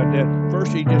thinking about that.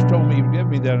 First, he just told me he would give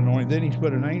me that anointing. Then he's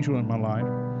put an angel in my life.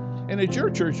 And at your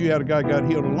church, you had a guy got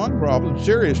healed of lung problems,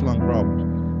 serious lung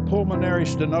problems. Pulmonary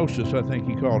stenosis, I think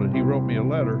he called it. He wrote me a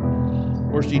letter.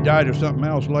 Of course, he died of something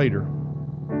else later,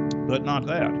 but not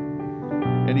that.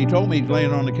 And he told me he's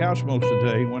laying on the couch most of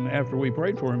the day. When after we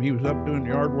prayed for him, he was up doing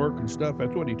yard work and stuff.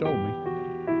 That's what he told me.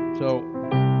 So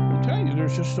I'm telling you,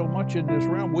 there's just so much in this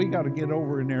realm we got to get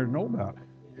over in there and know about it.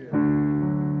 Yeah.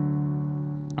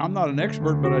 I'm not an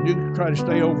expert, but I do try to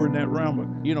stay over in that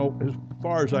realm, you know, as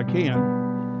far as I can.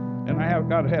 And I have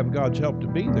got to have God's help to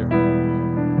be there.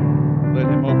 Let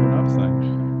him open up things.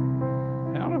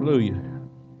 Hallelujah.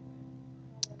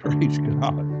 Praise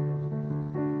God.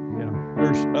 Yeah,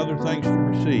 there's other things to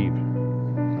receive.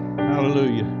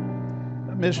 Hallelujah.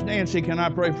 Miss Nancy, can I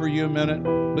pray for you a minute?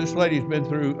 This lady's been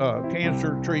through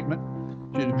cancer treatment.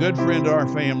 She's a good friend to our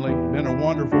family, been a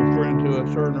wonderful friend to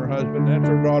us, her and her husband. That's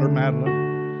her daughter,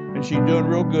 Madeline. And she's doing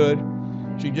real good.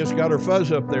 She just got her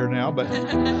fuzz up there now, but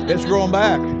it's growing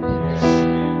back.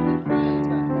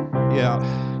 Yeah,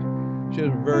 she's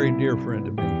a very dear friend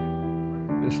to me,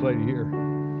 this lady here,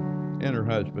 and her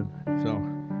husband. So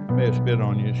I may have spit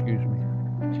on you, excuse me.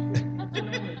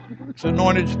 It's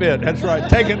anointed spit. That's right.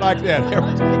 Take it like that.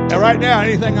 And right now,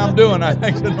 anything I'm doing, I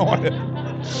think is anointed.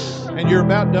 And you're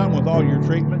about done with all your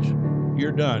treatments.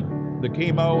 You're done. The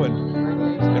chemo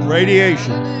and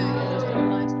radiation.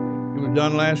 It was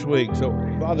done last week. So,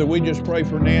 Father, we just pray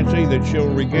for Nancy that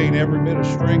she'll regain every bit of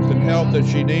strength and health that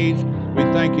she needs. We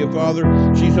thank you, Father.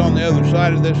 She's on the other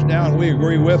side of this now, and we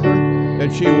agree with her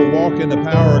that she will walk in the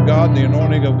power of God, the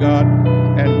anointing of God,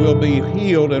 and will be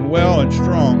healed and well and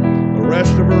strong the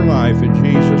rest of her life in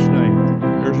Jesus' name.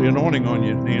 There's the anointing on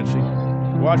you, Nancy.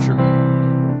 Watch her.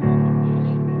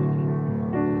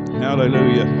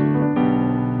 Hallelujah.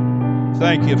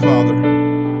 Thank you, Father,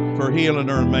 for healing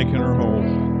her and making her whole.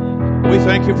 We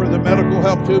thank you for the medical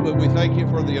help too, but we thank you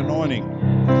for the anointing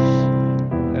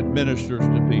that ministers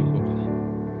to people.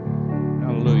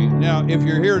 Hallelujah. Now, if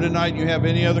you're here tonight and you have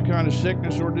any other kind of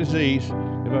sickness or disease,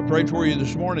 if I prayed for you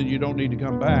this morning, you don't need to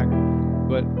come back.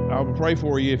 But I'll pray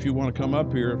for you if you want to come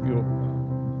up here. If you'll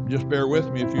just bear with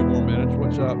me a few more minutes.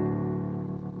 What's up?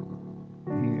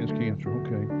 He has cancer.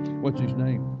 Okay. What's his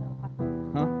name?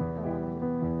 Huh?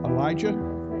 Elijah?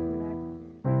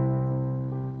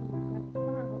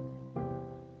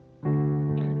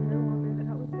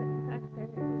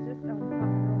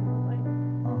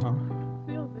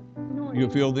 You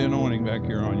feel the anointing back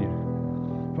here on you.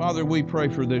 Father, we pray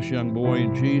for this young boy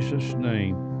in Jesus'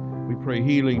 name. We pray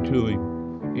healing to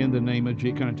him in the name of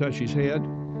Jesus. Can I touch his head?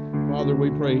 Father, we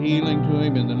pray healing to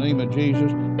him in the name of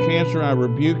Jesus. Cancer, I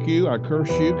rebuke you. I curse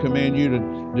you. Command you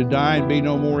to die and be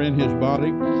no more in his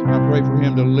body. I pray for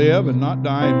him to live and not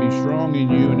die and be strong in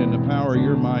you and in the power of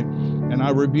your might. And I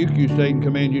rebuke you, Satan.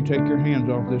 Command you take your hands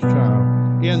off this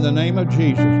child in the name of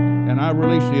Jesus. And I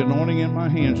release the anointing in my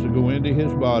hands to go into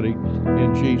his body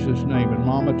in Jesus' name. And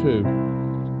Mama too,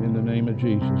 in the name of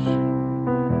Jesus.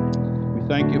 We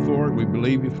thank you for it. We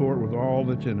believe you for it with all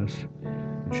that's in us.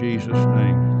 In Jesus'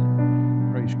 name.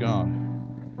 Praise God.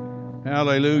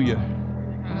 Hallelujah.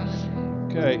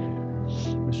 Okay.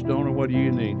 Miss Donna, what do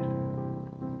you need?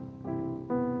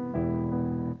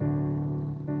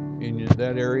 In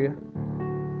that area?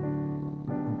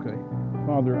 Okay.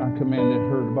 Father, I commanded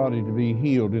her body to be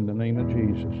healed in the name of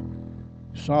Jesus.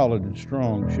 Solid and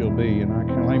strong she'll be, and I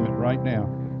claim it right now.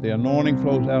 The anointing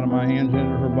flows out of my hands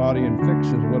into her body and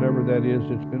fixes whatever that is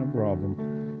that's been a problem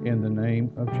in the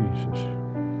name of Jesus.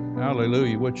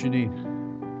 Hallelujah. What you need?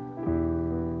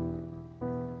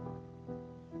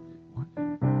 What?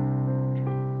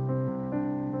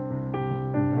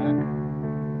 Back?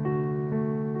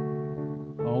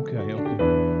 Okay.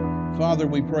 Father,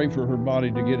 we pray for her body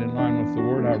to get in line with the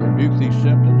Word. I rebuke these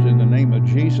symptoms in the name of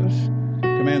Jesus.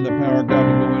 Command the power of God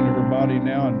to go into her body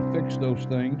now and fix those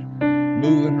things.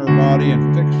 Move in her body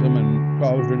and fix them and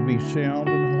cause her to be sound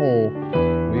and whole.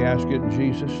 We ask it in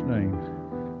Jesus' name.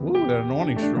 Ooh, that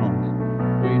anointing's strong.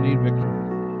 What do you need, Victor?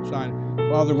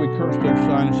 Father, we curse those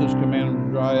sinuses, command them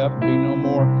to dry up and be no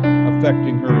more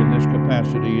affecting her in this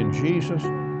capacity. In Jesus'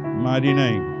 mighty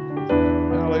name.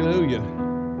 Hallelujah.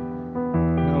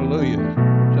 Hallelujah.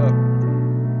 What's up?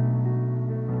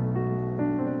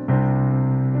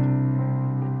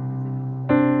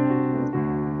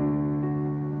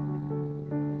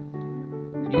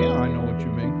 Yeah, I know what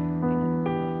you mean.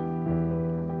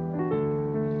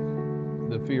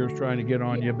 The fear is trying to get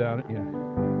on you about it. Yeah.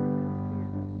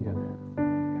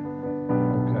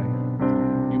 Okay.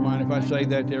 You mind if I say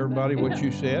that to everybody, what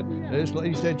you said? This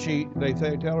lady said they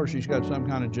tell her she's got some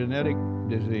kind of genetic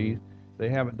disease. They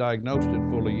haven't diagnosed it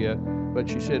fully yet, but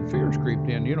she said fear's creeped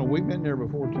in. You know, we've been there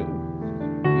before too.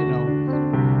 You know,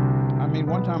 I mean,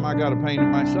 one time I got a pain in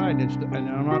my side, and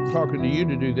I'm not talking to you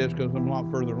to do this because I'm a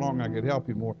lot further along. I could help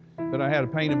you more. But I had a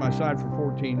pain in my side for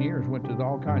 14 years, went to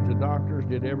all kinds of doctors,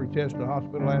 did every test the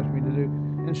hospital asked me to do,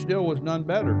 and still was none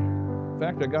better. In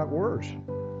fact, I got worse.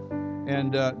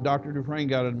 And Dr. Dufresne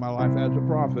got into my life as a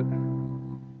prophet,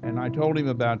 and I told him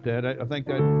about that. I think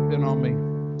that's been on me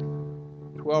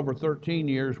 12 or 13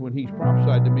 years when he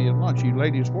prophesied to me at lunch. He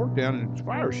laid his fork down and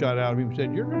fire shot out of him and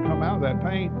said, you're going to come out of that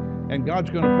pain and God's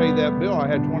going to pay that bill. I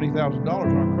had $20,000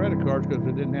 on credit cards because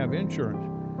I didn't have insurance.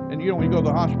 And you know, when you go to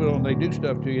the hospital and they do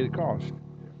stuff to you, it costs.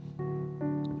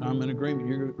 I'm in agreement.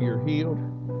 You're healed.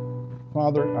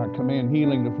 Father, I command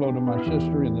healing to flow to my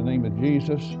sister in the name of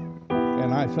Jesus.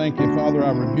 And I thank you, Father.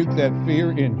 I rebuke that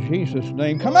fear in Jesus'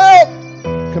 name. Come out!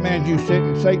 Command you,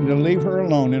 Satan, to leave her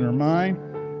alone in her mind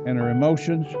and her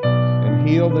emotions and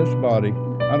heal this body.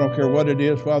 I don't care what it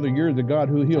is, Father. You're the God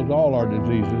who heals all our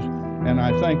diseases. And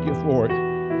I thank you for it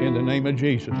in the name of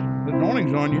Jesus. The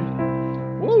anointing's on you.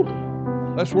 Woo!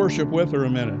 Let's worship with her a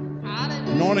minute.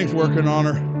 Anointing's working on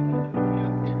her.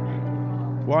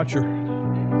 Watch her.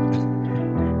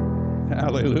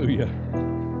 Hallelujah.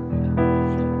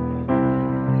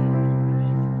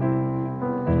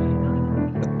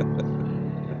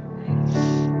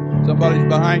 Somebody's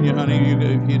behind you, honey,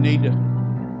 if you need to,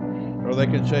 or they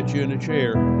can set you in a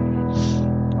chair.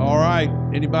 All right.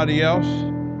 Anybody else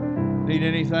need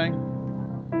anything?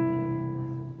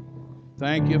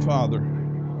 Thank you, Father.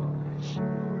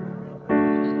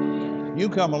 You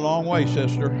come a long way,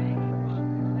 sister.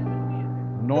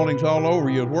 Anointing's all over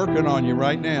you. It's working on you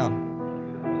right now.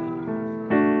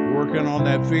 Working on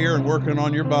that fear and working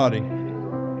on your body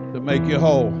to make you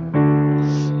whole.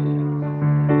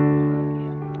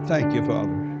 Thank you,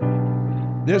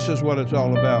 Father. This is what it's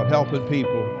all about, helping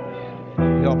people.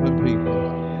 Helping people.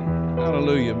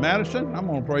 Hallelujah. Madison, I'm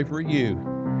going to pray for you.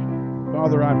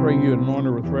 Father, I pray you anoint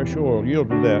her with fresh oil. Yield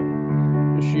to that.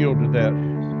 Just yield to that.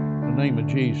 In the name of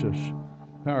Jesus.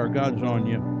 Power of God's on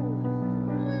you.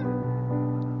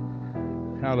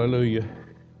 Hallelujah.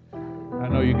 I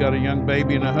know you got a young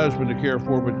baby and a husband to care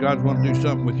for, but God's going to do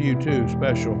something with you too,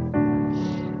 special.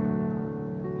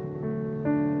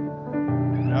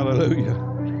 Hallelujah.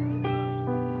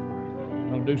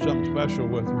 Going to do something special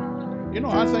with her. You know,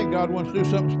 I think God wants to do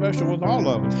something special with all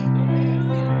of us.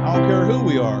 I don't care who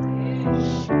we are.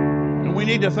 And we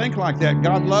need to think like that.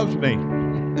 God loves me.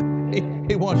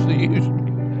 He wants to use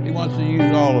me. He wants to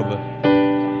use all of it.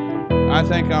 I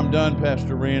think I'm done,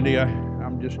 Pastor Randy.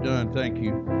 I'm just done. Thank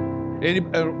you.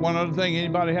 One other thing,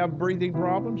 anybody have breathing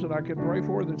problems that I could pray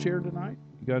for that's here tonight?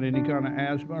 You got any kind of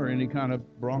asthma or any kind of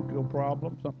bronchial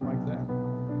problem, something like that?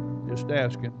 Just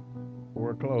asking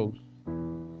before I close.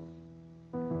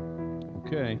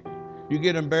 Okay. You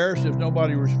get embarrassed if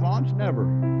nobody responds? Never.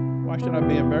 Why should I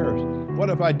be embarrassed?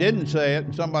 What if I didn't say it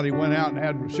and somebody went out and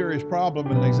had a serious problem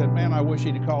and they said, man, I wish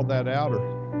he'd have called that out, or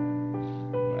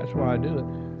that's why I do it.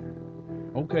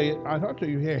 Okay, I thought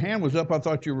your hand was up. I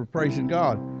thought you were praising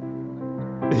God.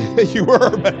 You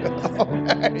were, but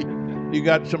okay. You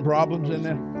got some problems in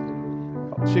there?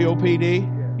 COPD?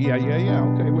 Yeah.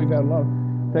 Okay, we've had a lot.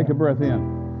 Take a breath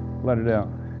in. Let it out.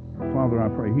 Father, I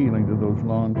pray healing to those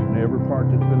lungs and every part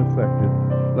that's been affected.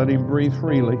 Let him breathe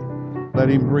freely. Let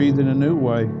him breathe in a new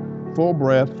way. Full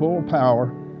breath, full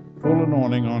power, full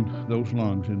anointing on those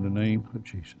lungs in the name of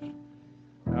Jesus.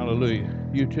 Hallelujah.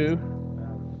 You too?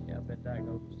 Yeah, I've been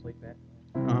diagnosed with sleep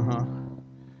apnea.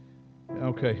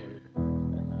 Okay.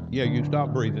 Yeah, you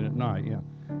stop breathing at night, yeah.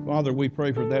 Father, we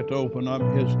pray for that to open up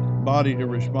his body to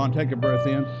respond. Take a breath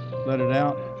in, let it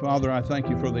out. Father, I thank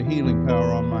you for the healing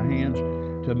power on my hands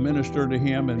to minister to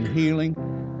him and healing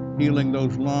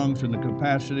those lungs and the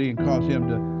capacity and cause him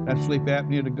to, that sleep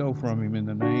apnea to go from him in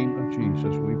the name of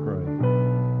Jesus, we pray.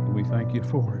 And we thank you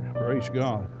for it. Praise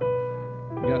God.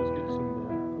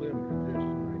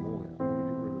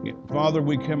 Father,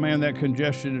 we command that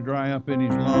congestion to dry up in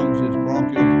his lungs, his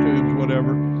bronchial tubes,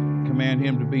 whatever. Command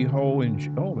him to be whole. And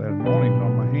oh, that anointing's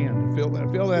on my hand. Feel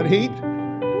that? Feel that heat?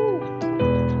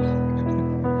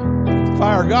 The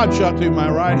fire of God shot through my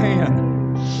right hand.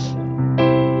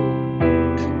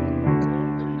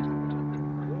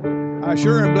 I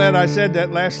sure am glad I said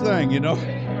that last thing, you know.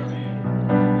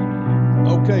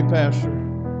 Okay, Pastor.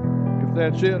 If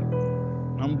that's it,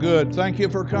 I'm good. Thank you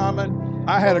for coming.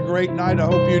 I had a great night. I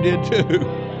hope you did too.